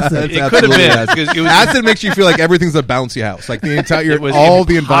 that's acid. It could have been. Because it was Acid makes you feel like everything's a bouncy house, like the entire, it was all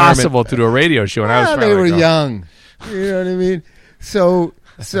the environment. impossible to do a radio show. And I was Ah, trying they to were go, young. You know what I mean? So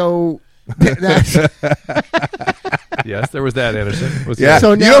that's Yes, there was that, Anderson. Was Yeah. that-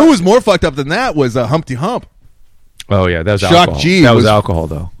 So you now- know who was more fucked up than that was Humpty Hump. Oh, yeah, that was Shock alcohol. G that was was- alcohol,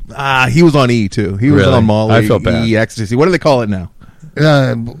 though. He was on E too. He was Really? on Molly, I felt bad. E, ecstasy. What do they call it now?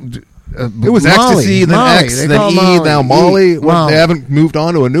 It was ecstasy, then X, then E, now Molly. What, they haven't moved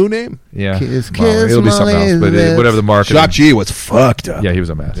on to a new name? Yeah. Kiss, It'll be something else, but whatever the market. Jacques G was fucked up. Yeah, he was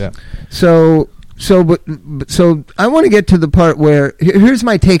a mess. Yeah. So I want to get to the part where here's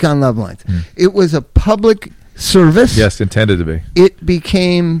my take on Love Lines. It was a public service. Yes, intended to be. It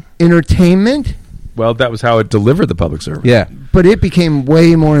became entertainment. Well, that was how it delivered the public service. Yeah. But it became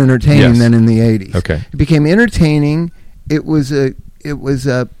way more entertaining than in the 80s. Okay. It became entertaining. It was a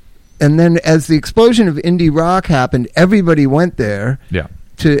and then as the explosion of indie rock happened, everybody went there. Yeah.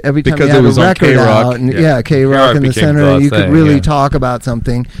 To every time Because you had it was a on record K-Rock. out, and Yeah. K-Rock in the became center, the and you could thing, really yeah. talk about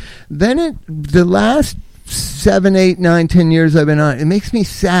something. Then the last 7, 8, 9, 10 years I've been on, it makes me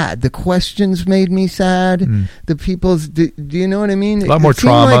sad. The questions made me sad. The people's, do you know what I mean? A lot more it seemed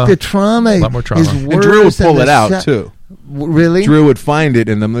trauma. like the trauma. A lot more trauma. Is And worse And Drew would than pull the it out, too. Really? Drew would find it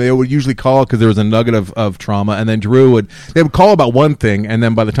in them. They would usually call because there was a nugget of trauma, and then they would call about one thing, and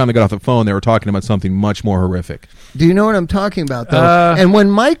then by the time they got off the phone, they were talking about something much more horrific. Do you know what I'm talking about, though? And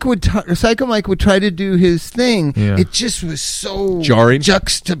when Mike Psycho Mike would try to do his thing, it just was so jarring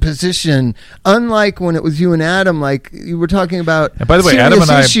juxtaposition. Unlike when it was you and Adam, like you were talking about. And by the way, serious Adam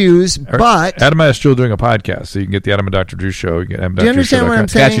and I issues, but Adam and I are still doing a podcast, so you can get the Adam and Dr. Drew show. You can do you understand what I'm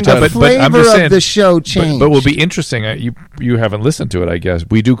saying? Catch you The time. flavor I'm just of saying- the show changed. But will be interesting. You haven't listened to it, I guess.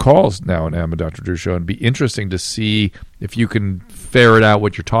 We do calls now on Adam and Dr. Drew show, and it'd be interesting to see if you can ferret out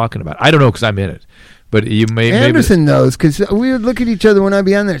what you're talking about. I don't know because I'm in it, but you may. Anderson knows because we would look at each other when I'd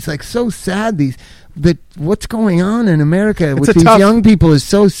be on there. It's like so sad. What's going on in America with these young people is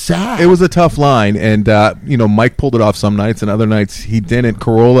so sad. It was a tough line, and Mike pulled it off some nights, and other nights he didn't.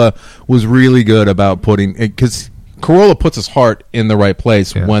 Corolla was really good about putting it because Corolla puts his heart in the right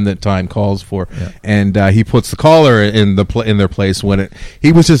place when the time calls for, and he puts the caller in their place when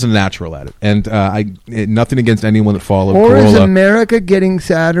he was just a natural at it. And nothing against anyone that followed. Or Corolla. is America getting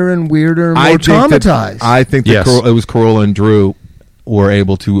sadder and weirder and more traumatized? I think that it was Corolla and Drew were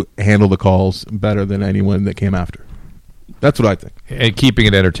able to handle the calls better than anyone that came after. That's what I think. And keeping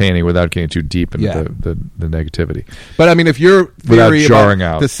it entertaining without getting too deep into the negativity. But I mean, if your theory jarring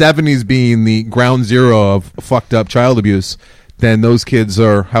about out the 70s being the ground zero of fucked up child abuse, then those kids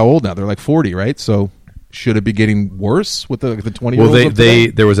are how old now? They're like 40, right? So should it be getting worse with the 20-year-olds?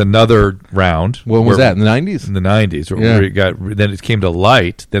 Well, there was another round. When was that? In the 90s? In the 90s. Then it came to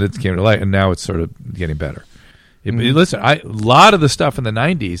light. And now it's sort of getting better. Listen, a lot of the stuff in the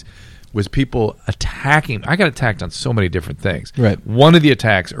 90s was people attacking. I got attacked on so many different things. Right. One of the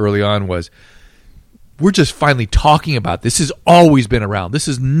attacks early on was, we're just finally talking about this. This has always been around. This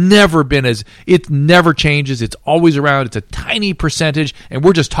has never been it never changes. It's always around. It's a tiny percentage, and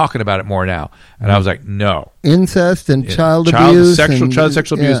we're just talking about it more now. And I was like, no. Incest and child abuse. Child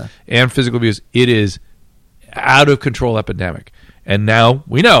sexual abuse and physical abuse. It is out of control epidemic. And now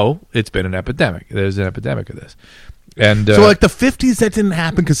we know it's been an epidemic. There's an epidemic of this. And so like the 50s, that didn't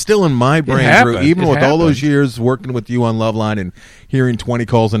happen because still in my brain, Drew, even with all those years working with you on Loveline and hearing 20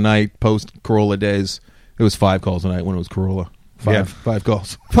 calls a night post Corolla days, it was 5 calls a night when it was Corolla. Five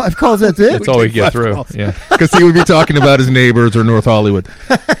calls. 5 calls, that's it? That's all we get through. Calls. Yeah, because he would be talking about his neighbors or North Hollywood.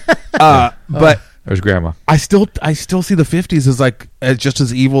 But there's Grandma. I still see the 50s as like as just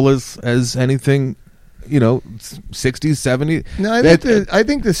as evil as anything. 60s, 70s. No, I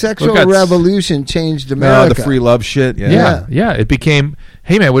think the sexual revolution changed America. The free love shit. Yeah. It became,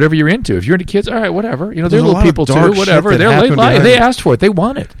 hey man, whatever you're into. If you're into kids, all right, whatever. They're little people too. Whatever. They asked for it. They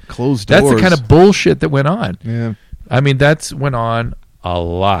want it. Closed doors. That's the kind of bullshit that went on. Yeah. I mean, that's went on a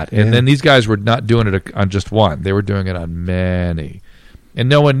lot, and then these guys were not doing it on just one. They were doing it on many, and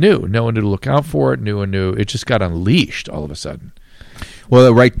no one knew. No one knew to look out for it. No one knew. It just got unleashed all of a sudden. Well,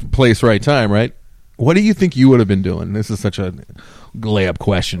 the right place, right time, right? What do you think you would have been doing? This is such a layup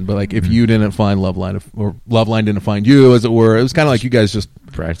question, but like if you didn't find Loveline, or Loveline didn't find you, as it were, it was kind of like you guys just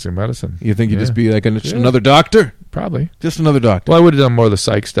practicing medicine. You think you'd just be like another doctor? Probably. Just another doctor. Well, I would have done more of the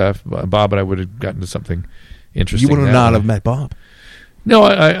psych stuff. Bob and I would have gotten to something interesting. You would not have met Bob. No,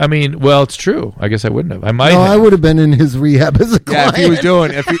 I mean, well, it's true. I guess I wouldn't have. I might. No, have. I would have been in his rehab as a client. Yeah, if he was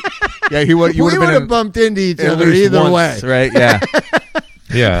doing, you would have bumped into each other either way, right? Yeah.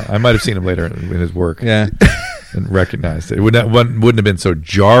 Yeah, I might have seen him later in his work. Yeah. And recognized it. It wouldn't have been so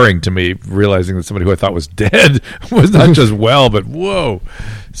jarring to me realizing that somebody who I thought was dead was not just well, but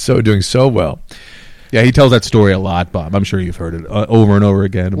doing so well. Yeah, he tells that story a lot, Bob. I'm sure you've heard it over and over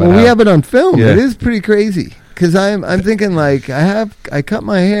again. Well, we have it on film. Yeah. It is pretty crazy. because I'm thinking like I cut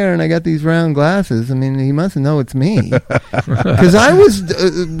my hair and I got these round glasses. I mean, he must know it's me because I was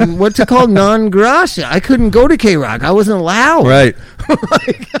what's it called, non grata. I couldn't go to K-Rock. I wasn't allowed. Right.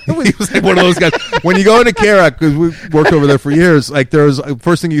 He was like one of those guys. When you go into K-Rock, because we worked over there for years, like there's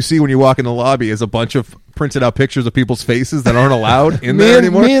first thing you see when you walk in the lobby is a bunch of printed out pictures of people's faces that aren't allowed in there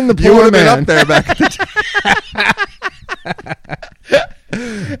anymore. Me and the you poor would have been man up there back at the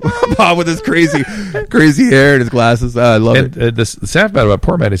Bob with his crazy hair and his glasses. I love it. The sad part about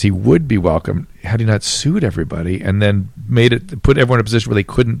Poor Man is he would be welcome had he not sued everybody and then put everyone in a position where they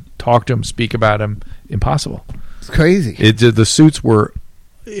couldn't talk to him, speak about him. Impossible. It's crazy. The suits were,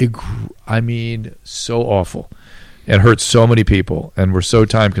 I mean, so awful and hurt so many people and were so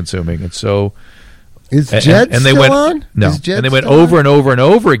time consuming and so. Is Jet and they still went, on? No, Is Jet and they went still over on? and over and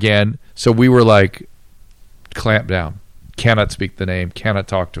over again. So we were like, clamp down. Cannot speak the name. Cannot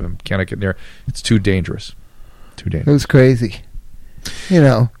talk to him. Cannot get near. It's too dangerous. Too It dangerous. was crazy. You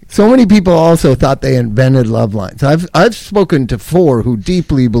know, so many people also thought they invented love lines. I've spoken to 4 who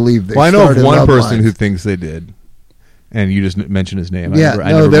deeply believe they Well, I know of started one love person lines. who thinks they did, and you just mentioned his name. Yeah,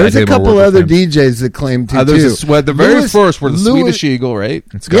 there's a couple other DJs that claim to too. The very first were the Swedish Eagle, right?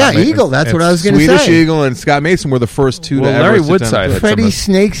 Yeah, Eagle. That's what I was going to say. Swedish Eagle and Scott Mason were the first two. Well, to Larry ever sit down Woodside and had play. Freddie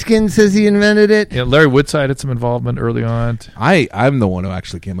Snakeskin says he invented it. Yeah, Larry Woodside had some involvement early on. I'm the one who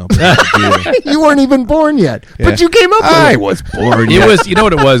actually came up with it. You weren't even born yet, Yeah. but you came up with I it. was born. It was, you know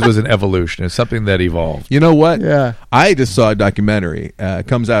what it was an evolution. It's something that evolved. You know what? Yeah. I just saw a documentary. It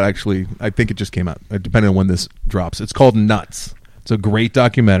comes out actually. I think it just came out, depending on when this drops. It's called Nuts. It's a great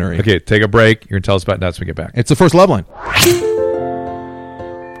documentary. Okay, take a break. You're going to tell us about Nuts when we get back. It's the first love line.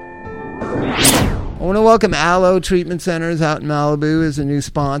 I want to welcome Aloe Treatment Centers out in Malibu as a new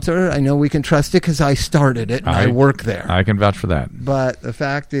sponsor. I know we can trust it because I started it and I work there. I can vouch for that. But the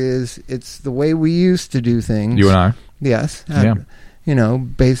fact is, it's the way we used to do things. You and I? Yes. Yeah. You know,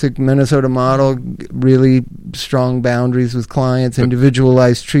 basic Minnesota model, really strong boundaries with clients,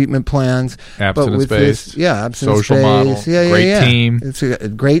 individualized treatment plans. Abstinence-based. Abstinence social based. model. Yeah, great team. It's a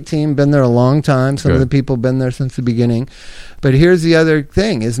great team. Been there a long time. Some of Good. the people been there since the beginning. But here's the other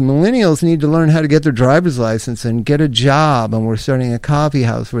thing: is millennials need to learn how to get their driver's license and get a job. And we're starting a coffee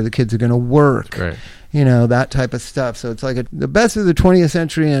house where the kids are going to work. Great. You know, that type of stuff. So it's like the best of the 20th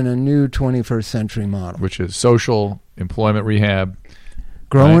century and a new 21st century model. Which is social, employment rehab.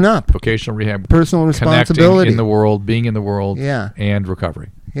 Growing up. Vocational rehab. Personal Connecting responsibility. in the world, being in the world. Yeah. And recovery.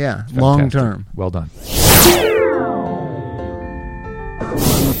 Yeah, Fantastic. long term. Well done.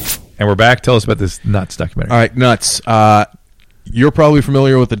 And we're back. Tell us about this Nuts documentary. All right, Nuts. You're probably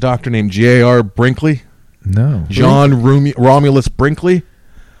familiar with a doctor named J.R. Brinkley. No. John Romulus Brinkley.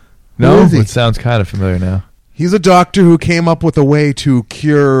 Who No? is he? It sounds kind of familiar now. He's a doctor who came up with a way to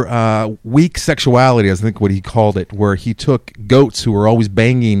cure weak sexuality, I think what he called it, where he took goats who were always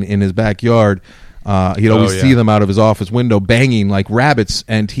banging in his backyard. He'd always see them out of his office window banging like rabbits,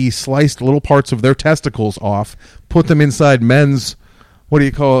 and he sliced little parts of their testicles off, put them inside men's, what do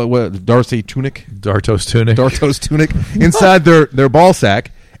you call it, Darto's tunic, inside their ball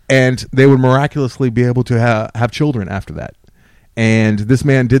sack, and they would miraculously be able to have children after that. And this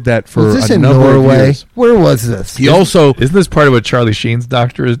man did that for Was this a in number of Norway? years. Where was this? He also Isn't this part of what Charlie Sheen's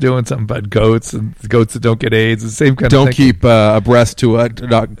doctor is doing? Something about goats and goats that don't get AIDS. The same kind don't of thing. keep abreast to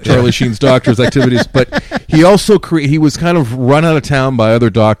Charlie Sheen's doctor's activities, but he also he was kind of run out of town by other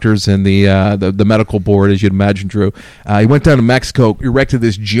doctors and the medical board, as you'd imagine, Drew. He went down to Mexico, erected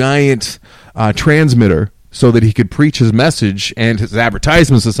this giant transmitter so that he could preach his message and his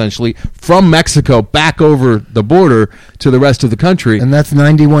advertisements essentially from Mexico back over the border to the rest of the country. And that's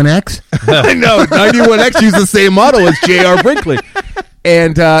 91X? I know. 91X used the same model as J.R. Brinkley.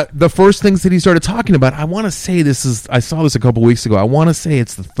 And the first things that he started talking about, I want to say I saw this a couple weeks ago. I want to say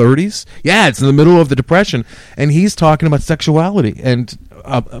it's the 30s. Yeah, it's in the middle of the Depression. And he's talking about sexuality. And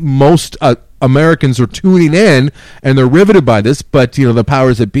most Americans are tuning in and they're riveted by this, but the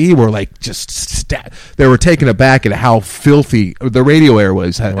powers that be were like they were taken aback at how filthy the radio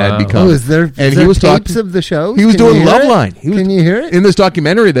airwaves had become. Oh, is there tapes of the show? He was doing Loveline. Can you hear it? In this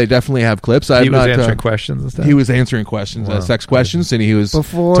documentary, they definitely have clips. He was answering questions and stuff. He was answering questions, sex questions, and he was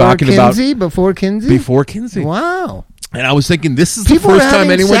Before talking Kinsey? about Before Kinsey? before Kinsey. Wow. And I was thinking, this is People the were first time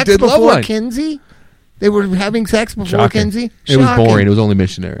having anyone sex did before Loveline. Kinsey? They were having sex before Shocking. Kinsey? It was Shocking. boring. It was only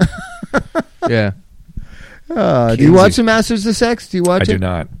missionary. Yeah. Do you watch the Masters of Sex? Do you watch I it? do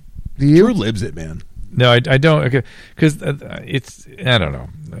not. Do you? Drew lives it, man. No, I don't. Okay, because it's I don't know.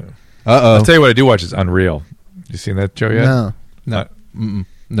 Uh-oh. I'll tell you what I do watch is Unreal. You seen that show yet? No. No.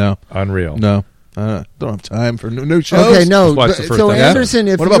 No. Unreal. No. Don't have time for new shows. Okay, no. Just watch the first So episode. Anderson,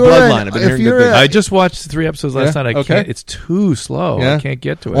 if What about you're Bloodline? I've been hearing good things. I just watched 3 episodes last night. I Okay. can't. It's too slow. Yeah. I can't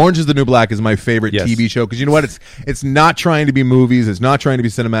get to it. Orange is the New Black is my favorite Yes. TV show because you know what? It's not trying to be movies. It's not trying to be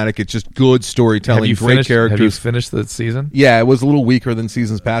cinematic. It's just good storytelling, have you great finished? characters. Have you finished the season? Yeah, it was a little weaker than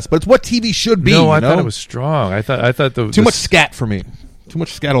seasons past, but it's what TV should be. No, I you know? thought it was strong. I thought too much scat for me. Too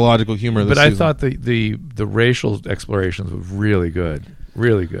much scatological humor. This But I season. thought the racial explorations was really good.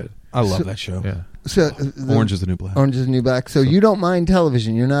 Really good. I love that show. Yeah. So Orange is the New Black. Orange is the New Black. So you don't mind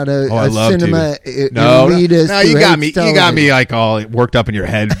television. You're not a, I a love cinema TV. No, elitist. no, who you got hates me. You television. got me like all worked up in your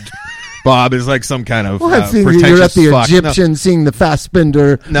head. Bob is like some kind of Well, I've seen pretentious you're at the fuck. Egyptian seeing the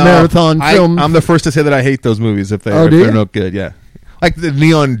Fassbender No, marathon film. I'm the first to say that I hate those movies if, Oh, if do they're you? no good. Yeah, like the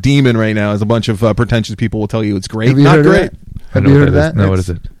Neon Demon right now is a bunch of pretentious people will tell you it's great. Have you Not heard of great. that? I Have know you what heard of that is. that? No, what is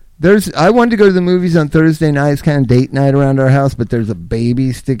it? I wanted to go to the movies on Thursday night. It's kind of date night around our house, but there's a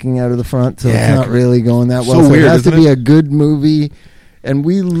baby sticking out of the front, so Yeah. it's not really going that well. So So weird, it has to isn't be it? a good movie. And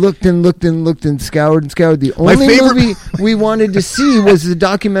we looked and looked and looked and scoured and scoured. The My only favorite- movie we wanted to see was the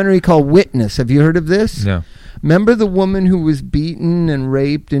documentary called Witness. Have you heard of this? No. Remember the woman who was beaten and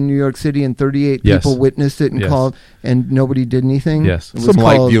raped in New York City, and 38 Yes. people witnessed it and Yes. called, and nobody did anything? Yes. It was Some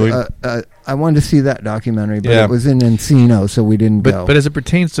light called, viewing. I wanted to see that documentary, but Yeah. it was in Encino, so we didn't go. But as it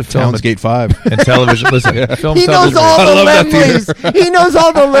pertains to film Townsgate 5. and television, listen, film He knows television. all I the love that Lemleys. He knows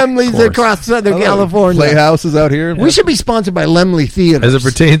all the Lemleys course. across Southern Hello. California. Playhouses out here. We should be sponsored by Lemley Theater. As it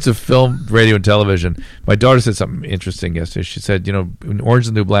pertains to film, radio, and television, my daughter said something interesting yesterday. She said, you know, in Orange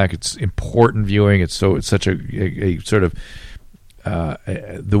is the New Black, it's important viewing. It's such a sort of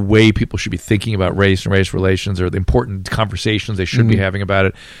the way people should be thinking about race and race relations, or the important conversations they should be having about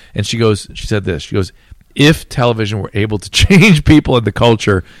it. And she said this. She goes, if television were able to change people in the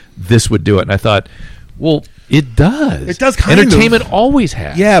culture, this would do it. And I thought, well, it does. It does kind Entertainment always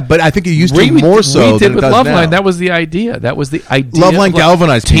has. Yeah, but I think it used to be more so We than did it with does Loveline. now. That was the idea. Loveline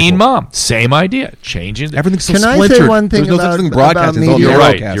galvanized Teen people. Mom. Same idea. Changing Everything's so Can I say splintered. one thing There's no about- such thing as about broadcasting. It's all media? You're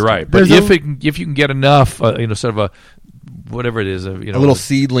right. narrowcasting. You're right. But There's if you can get enough, sort of a whatever it is, A little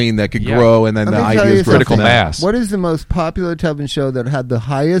seedling that could Yeah. grow, and then Let the me tell you ideas grow critical from that. mass. What is the most popular television show that had the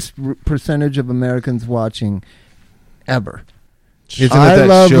highest percentage of Americans watching ever? Isn't it I that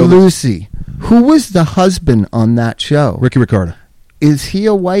Love show that- Lucy. Who was the husband on that show? Ricky Ricardo. Is he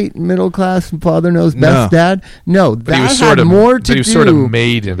a white middle class father knows best No. dad? No, But he that was had sort of more but to he was do. sort of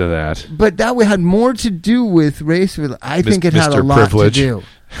made into that. But that had more to do with race. I think it had a Mr. lot Privilege. to do.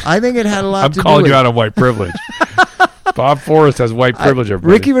 I think it had a lot I'm to do. calling with you out on white privilege. Bob Forrest has white privilege.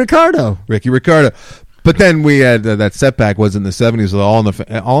 Everybody. Ricky Ricardo. Ricky Ricardo. But then we had that setback was in the 70s with All in the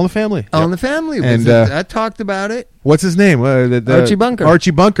Family. All in the Family. And, I talked about it. What's his name? Archie Bunker.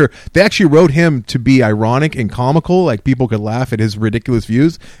 Archie Bunker. They actually wrote him to be ironic and comical, like people could laugh at his ridiculous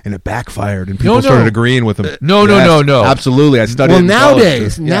views, and it backfired, and people No. started agreeing with him. No. Absolutely. I studied. Well, it in college,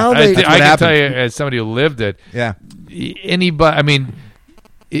 nowadays, too. now I, they. I can happened. tell you, as somebody who lived it, Yeah. anybody. I mean,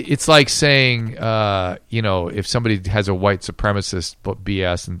 it's like saying, if somebody has a white supremacist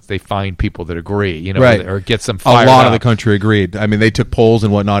BS and they find people that agree, Right. or gets them A fired lot up. of the country agreed. I mean, they took polls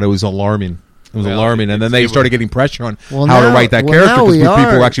and whatnot. It was alarming. It was Well, alarming. And then they it started was- getting pressure on Well, how to now- write that well, character now because we people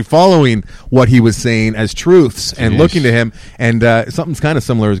are- were actually following what he was saying as truths and Jeez. looking to him. And something's kind of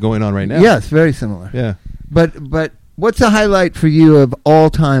similar is going on right now. Yes, very similar. Yeah. But what's the highlight for you of all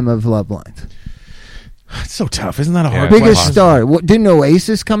time of Love Lines? It's so tough. Isn't that a hard Biggest question? star. Didn't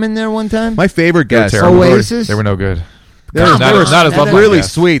Oasis come in there one time? My favorite They were guest. terrible. Oasis? They were no good. They were Not as That lovely. is really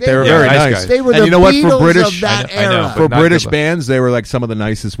guys. sweet. They were They very were nice nice. guys. They were and the you know what? Beatles For British, of that I know, era. but for not British good. bands, they were like some of the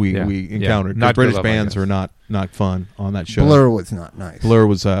nicest we Yeah. encountered. Not British good bands level, I are not fun on that show. Blur was not nice. Blur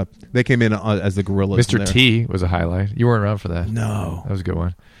was they came in as the Gorillas. Mr. in there. T was a highlight. You weren't around for that. No, That was a good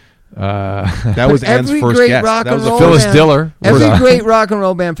one. that was But Ann's every first great guest. rock That was and the roll Phyllis band- Diller. Every was- great rock and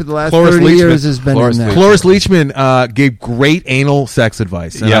roll band for the last Cloris 30 Leachman. years has been Cloris in there. Cloris Leachman gave great anal sex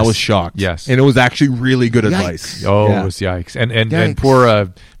advice, and I Yes. was shocked. Yes. and it was actually really good Yikes. advice. Oh, Yeah. it was yikes! And Yikes. poor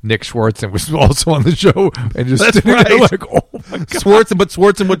Nick Schwartzen was also on the show, and just That's sitting there right. like, oh my god!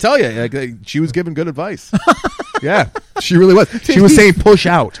 Swartzen would tell you like, she was giving good advice. Yeah, she really was. She was saying push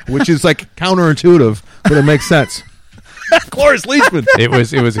out, which is like counterintuitive, but it makes sense. Cloris Leachman. It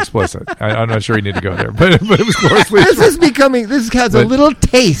was explicit. I'm not sure you need to go there, but it was Cloris This Leachman. is becoming. This has a But- little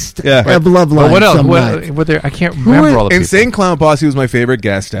taste Yeah. of Love Lines. But what else? some nights. What there? I can't remember all the people. Insane Clown Posse was my favorite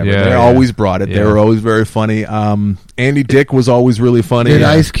guest ever. Yeah, they yeah. always brought it. They Yeah. were always very funny. Andy Dick was always really funny. Did Yeah.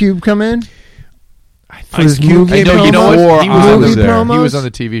 Ice Cube come in? For Ice his Cube movie came I know, in you know what? before He I was, on was the, there. promos? he was on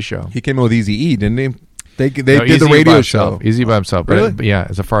the TV show. He came in with Easy E, didn't he? They No, did the Easy by radio himself. show. Easy by himself. Really? But yeah,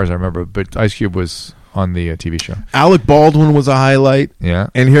 as far as I remember. But Ice Cube was on the TV show. Alec Baldwin was a highlight. Yeah.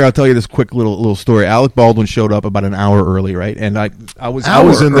 And here I'll tell you this quick little story. Alec Baldwin showed up about an hour early, right? And I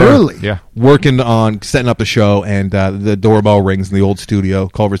was in there early. Yeah. working on setting up the show, and the doorbell rings in the old studio,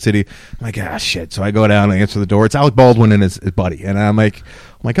 Culver City. I'm like, shit. So I go down and answer the door. It's Alec Baldwin and his buddy. And I'm like,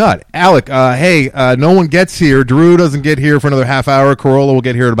 oh my God, Alec, hey, no one gets here. Drew doesn't get here for another half hour. Corolla will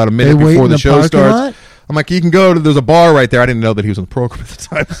get here in about a minute They wait before in the the show parking starts. lot? I'm like, you can go to, there's a bar right there. I didn't know that he was on the program at the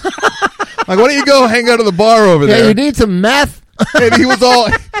time. Like, why don't you go hang out at the bar over Yeah, there? you need some meth. And he was all,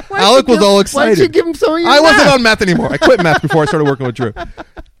 Alec was all Why excited. don't you give him some of your I wasn't meth? on meth anymore. I quit meth before I started working with Drew.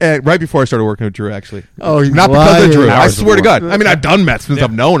 And right before I started working with Drew, actually. Oh, you not because of lied. Drew. I Hours swear to before. God. I mean, I've done meth since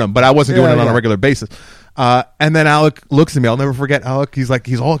I've known him, but I wasn't doing it on a regular basis. And then Alec looks at me. I'll never forget Alec. He's like,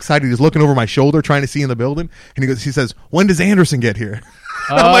 he's all excited. He's looking over my shoulder, trying to see in the building. And he says, when does Anderson get here?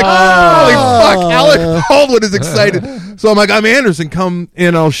 And I'm like, holy fuck, Alec Baldwin is excited. So I'm like, I'm Anderson. Come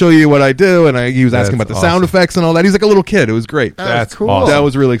in, I'll show you what I do. And he was asking That's about the sound awesome. effects and all that. He's like a little kid. It was great. That's cool. awesome. That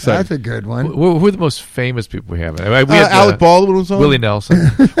was really exciting. That's a good one. Who are the most famous people we have? We had Alec Baldwin was on. Willie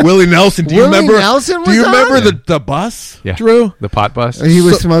Nelson. Willie Nelson. Do you Willie remember? Nelson do you was remember on? the bus? Yeah. Drew. The pot bus. He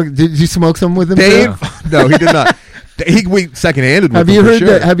was smoking. Did you smoke some with him? Dave. too? No, he did not. We second-handed. Have with you him for heard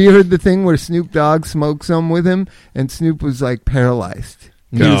sure. Have you heard the thing where Snoop Dogg smoked some with him, and Snoop was like paralyzed?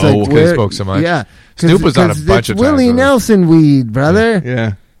 He No. was like, Because he "Where-" smoked so much? Yeah, Snoop was on a 'cause bunch of it's times Willie with us. Nelson weed, brother.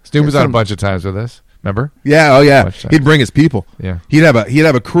 Yeah. Snoop was on a some- bunch of times with us. Remember? Yeah. Oh, yeah. Bunch of He'd times. bring his people. Yeah. He'd have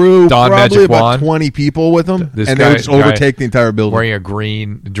a crew. Don probably Magic about Wand. 20 people with him, This and guy- they would just overtake the entire building. Wearing a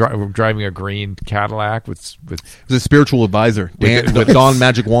green, driving a green Cadillac with He was a spiritual advisor. With- Don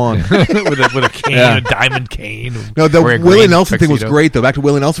Magic Wand. with a cane, Yeah. a diamond cane. No, the wearing a Willie green Nelson thing was tuxedo. great, though. Back to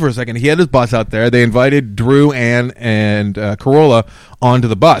Willie Nelson for a second. He had his bus out there. They invited Drew, Ann, and Corolla onto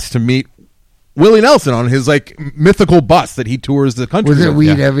the bus to meet Willie Nelson on his like mythical bus that he tours the country. Was it with.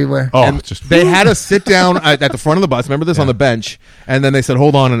 weed Yeah. everywhere? Oh, And just they had us sit down at the front of the bus. Remember this on the bench, and then they said,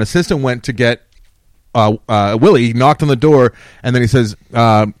 "Hold on." An assistant went to get Willie. He knocked on the door, and then he says,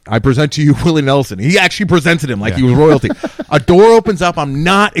 "I present to you Willie Nelson." He actually presented him like he was royalty. A door opens up. I'm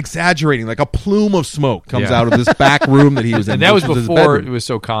not exaggerating. Like a plume of smoke comes Yeah. out of this back room that he was in. And that was which his before bedroom. it was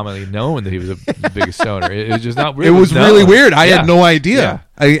so commonly known that he was the biggest stoner. It was just not. It was known. really weird. I Yeah. had no idea.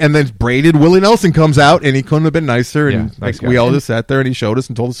 And then braided Willie Nelson comes out, and he couldn't have been nicer. And Yeah, nice like, we guy. all just sat there, and he showed us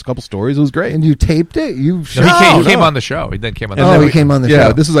and told us a couple stories. It was great. And you taped it? You No, shot he it? came on the show. He then came on. The Oh, show. he came on the Yeah,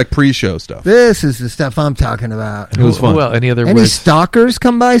 show. this is like pre-show stuff. This is the stuff I'm talking about. It was fun. Well, any other Any words? stalkers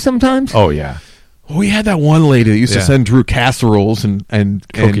come by sometimes? Oh yeah, Well, we had that one lady that used to Yeah. send Drew casseroles and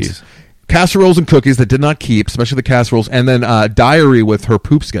Cookies. casseroles and cookies that did not keep, especially the casseroles, and then diary with her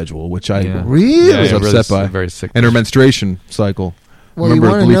poop schedule, which I Yeah. Really? Yeah, was yeah, upset really by, very sick. and her menstruation cycle. Well, Remember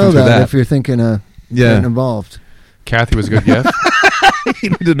you want to leafing know through that if you're thinking of Yeah. getting involved. Kathy was a good guest.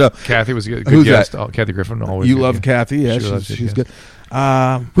 You need to know. Kathy was a good Who's guest. that? Oh, Kathy Griffin. Always You good love guest. Kathy, yeah, She loves she's it, good.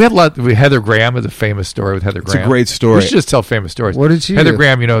 We had a lot. Heather Graham is a famous story with Heather It's a Graham. great story. We should just tell famous stories. What did she Heather do?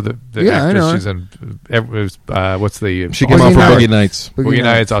 Graham, you know the Yeah, I actress. know her. She's in. It was, what's the? She came on Boogie for Nights. Boogie Nights. Boogie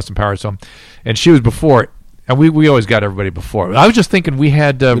Nights, Austin Powers film, and she was before. And we always got everybody before. I was just thinking we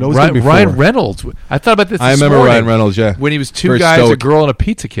had always got before. Ryan Reynolds. I thought about this. I this remember morning, Ryan Reynolds, yeah. when he was two Very guys, a stoic. girl, in a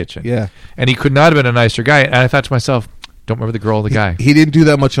pizza kitchen. Yeah. and he could not have been a nicer guy. And I thought to myself, don't remember the girl or the guy. He didn't do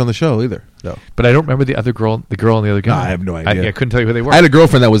that much on the show either. No. But I don't remember the other girl, the girl and the other guy. No, I have no idea. I couldn't tell you who they were. I had a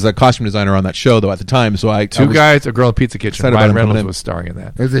girlfriend that was a costume designer on that show, though, at the time. So I Two was- guys, a girl in a pizza kitchen. excited about Ryan him coming Reynolds in. was starring in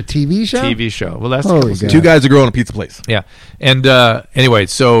that It was a TV show? TV show. Well, that's Holy cool. God. Two guys, a girl, in a pizza place. Yeah, and anyway,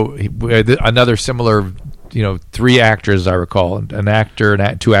 so another similar, three actors I recall, an actor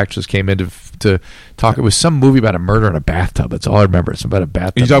and two actors came in to talk. It was some movie about a murder in a bathtub. That's all I remember. It's about a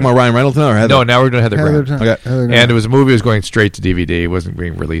bathtub. Are you talking about Ryan Reynolds now or Heather? No, now we're doing Heather Heather Graham. Graham. Okay. Heather Graham. And it was a movie that was going straight to DVD. It wasn't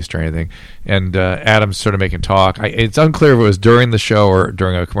being released or anything. And Adam's sort of making talk. It's unclear if it was during the show or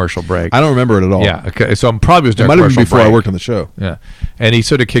during a commercial break. I don't remember it at all. Yeah, okay. So probably it was It during might a have been commercial before I break. worked on the show. Yeah. And he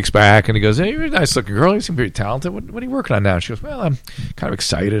sort of kicks back and he goes, "Hey, you're a nice looking girl. You seem pretty talented. What are you working on now?" And she goes, "Well, I'm kind of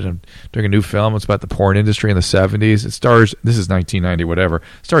excited. I'm doing a new film. It's about the porn industry in the 70s. It stars, this is 1990, whatever. It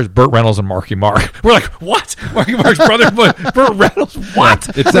stars Burt Reynolds and Marky Mark." We're like, "What? Marky Mark's brother? Burt Reynolds?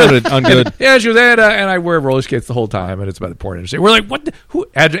 What?" It sounded ungood. Yeah, she was, and I wear roller skates the whole time, and it's about the porn industry. We're like, "What? Who?"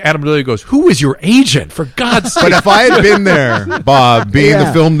 Adam Lilly goes, "Who is your agent? For God's sake!" But if I had been there, Bob, being Yeah.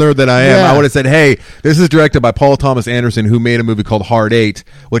 the film nerd that I am, Yeah. I would have said, "Hey, this is directed by Paul Thomas Anderson, who made a movie called Hard Eight,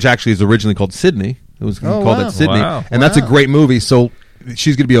 which actually is originally called Sydney. It was called wow. that Sydney, Wow. and that's a Wow. great movie. So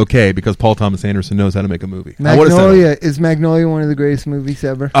she's going to be okay because Paul Thomas Anderson knows how to make a movie. Magnolia is Magnolia one of the greatest movies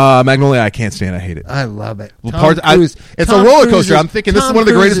ever? Magnolia, I can't stand. I hate it. I love it. Well, it's a roller coaster. I'm thinking this is one of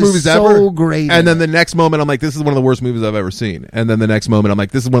the greatest movies ever. Great, and then the next moment I'm like, this is one of the worst movies I've ever seen. And then the next moment I'm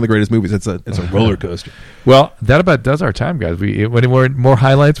like, this is one of the greatest movies. It's a roller coaster. Well, that about does our time, guys. Any more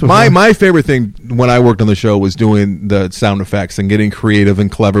highlights? My favorite thing when I worked on the show was doing the sound effects and getting creative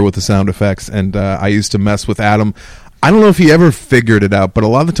and clever with the sound effects. And I used to mess with Adam. I don't know if he ever figured it out, but a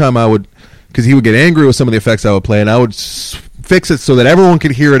lot of the time I would, because he would get angry with some of the effects I would play, and I would fix it so that everyone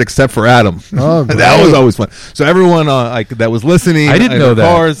could hear it except for Adam. Oh, that was always fun. So everyone that was listening, I didn't know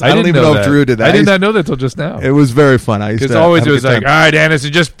that. Cars, I don't even know if Drew did that. I did not know that until just now. It was very fun. Because always it was like, all right,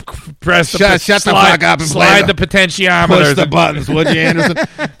 Anderson, just press shut the fuck up and slide the potentiometer, push the buttons, would you, Anderson?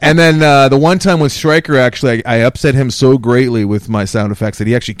 And then the one time with Stryker, actually, I upset him so greatly with my sound effects that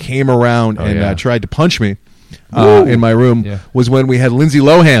he actually came around and tried to punch me. In my room was when we had Lindsay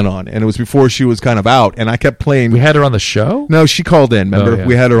Lohan on, and it was before she was kind of out, and I kept playing. We had her on the show? No, she called in, remember?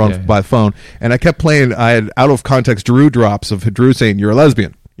 We had her on by phone, and I kept playing. I had out of context Drew drops of Drew saying, "You're a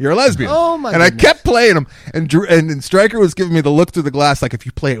lesbian. You're a lesbian." Oh my! And goodness. I kept playing them, and Drew, and Stryker was giving me the look through the glass, like, if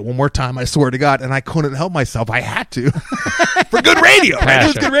you play it one more time, I swear to God. And I couldn't help myself. I had to for good radio. It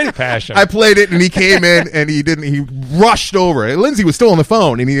was good radio. Passion. I played it, and he came in, and he didn't. He rushed over. And Lindsay was still on the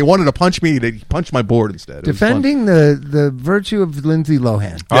phone, and he wanted to punch me. He punched my board instead. Defending the virtue of Lindsay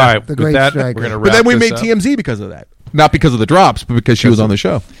Lohan. All right, the great Stryker. We're gonna wrap but then we this made up. TMZ because of that. Not because of the drops, but because she was on the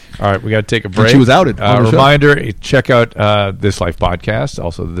show. All right, we got to take a break. And she was outed. On the reminder: check out This Life podcast,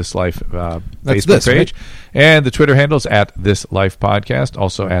 also the This Life Facebook page, right? And the Twitter handles at This Life Podcast.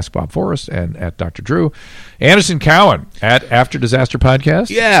 Also, Ask Bob Forrest and at Dr. Drew. Anderson Cowan at After Disaster Podcast.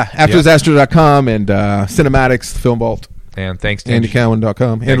 Yeah, AfterDisaster.com and Cinematics, Film Vault. And thanks to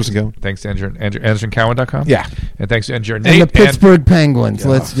AndyCowan.com. Anderson Cowan. Thanks to AndersonCowan.com. Yeah. And thanks to Engineer And Nate. the Pittsburgh Penguins.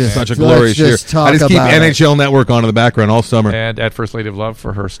 Let's just such a glorious year. I just keep NHL Network on in the background all summer. And at First Lady of Love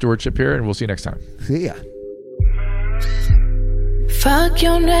for her stewardship here. And we'll see you next time. See ya. Fuck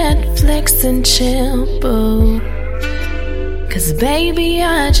your Netflix and chill, boo. 'Cause baby,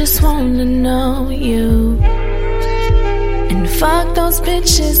 I just wanna know you. And fuck those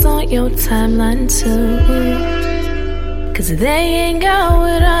bitches on your timeline too. 'Cause they ain't got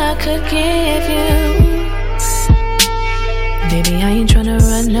what I could give you. Baby, I ain't tryna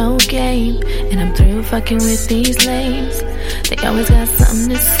run no game, and I'm through fucking with these lames. They always got something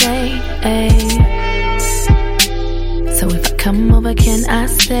to say, ayy. So if I come over, can I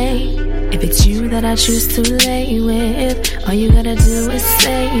stay? If it's you that I choose to lay with, all you gotta do is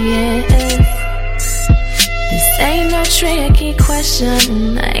say yes. This ain't no tricky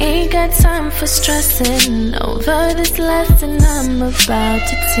question. I ain't got time for stressing over this lesson I'm about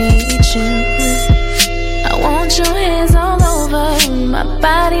to teach you. I want your hands all over my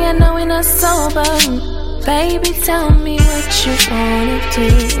body. I know we're not sober. Baby, tell me what you wanna do.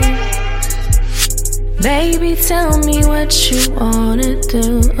 Baby, tell me what you wanna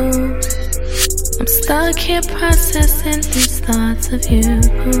do. I'm stuck here processing these thoughts of you.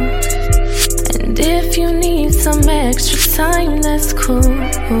 And if you need some extra time, that's cool.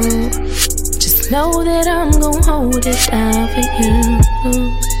 Just know that I'm gon' hold it down for you.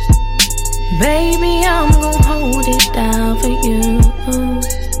 Baby, I'm gon' hold it down for you.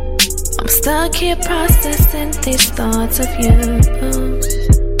 I'm stuck here processing these thoughts of you.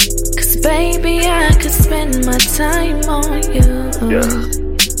 'Cause baby, I could spend my time on you.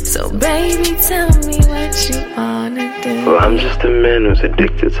 So baby, tell me what you wanna do. Well, I'm just a man who's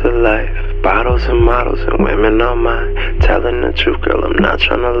addicted to life. Bottles and models and women on mine. Telling the truth, girl, I'm not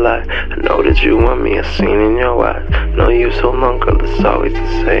trying to lie. I know that you want me, I've seen in your eyes. Know you so long, girl, it's always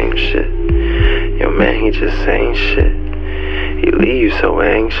the same shit. Your man, he just ain't shit. He leave you so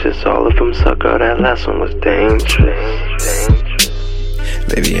anxious. All of them suck, girl, that last one was dangerous.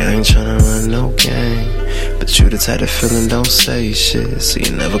 Baby, I ain't tryna run no game, but you the type of feeling don't say shit. So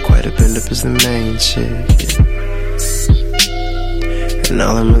you never quite have been up as the main chick, yeah. And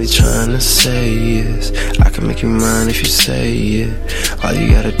all I'm really trying to say is I can make you mine if you say it. All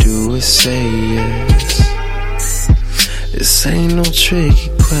you gotta do is say yes. This ain't no tricky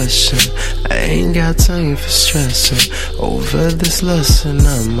question. I ain't got time for stressing over this lesson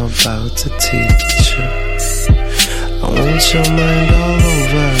I'm about to teach you. I want your mind all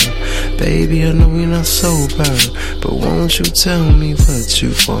over. Baby, I know we're not sober, but won't you tell me what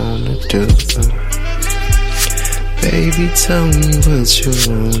you wanna do? Baby, tell me what you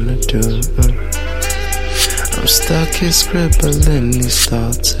wanna do. I'm stuck here scribbling these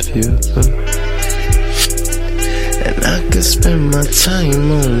thoughts of you, and I could spend my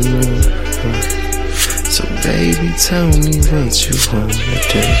time on you. So Baby, tell me what you wanna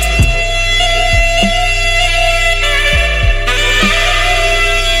do.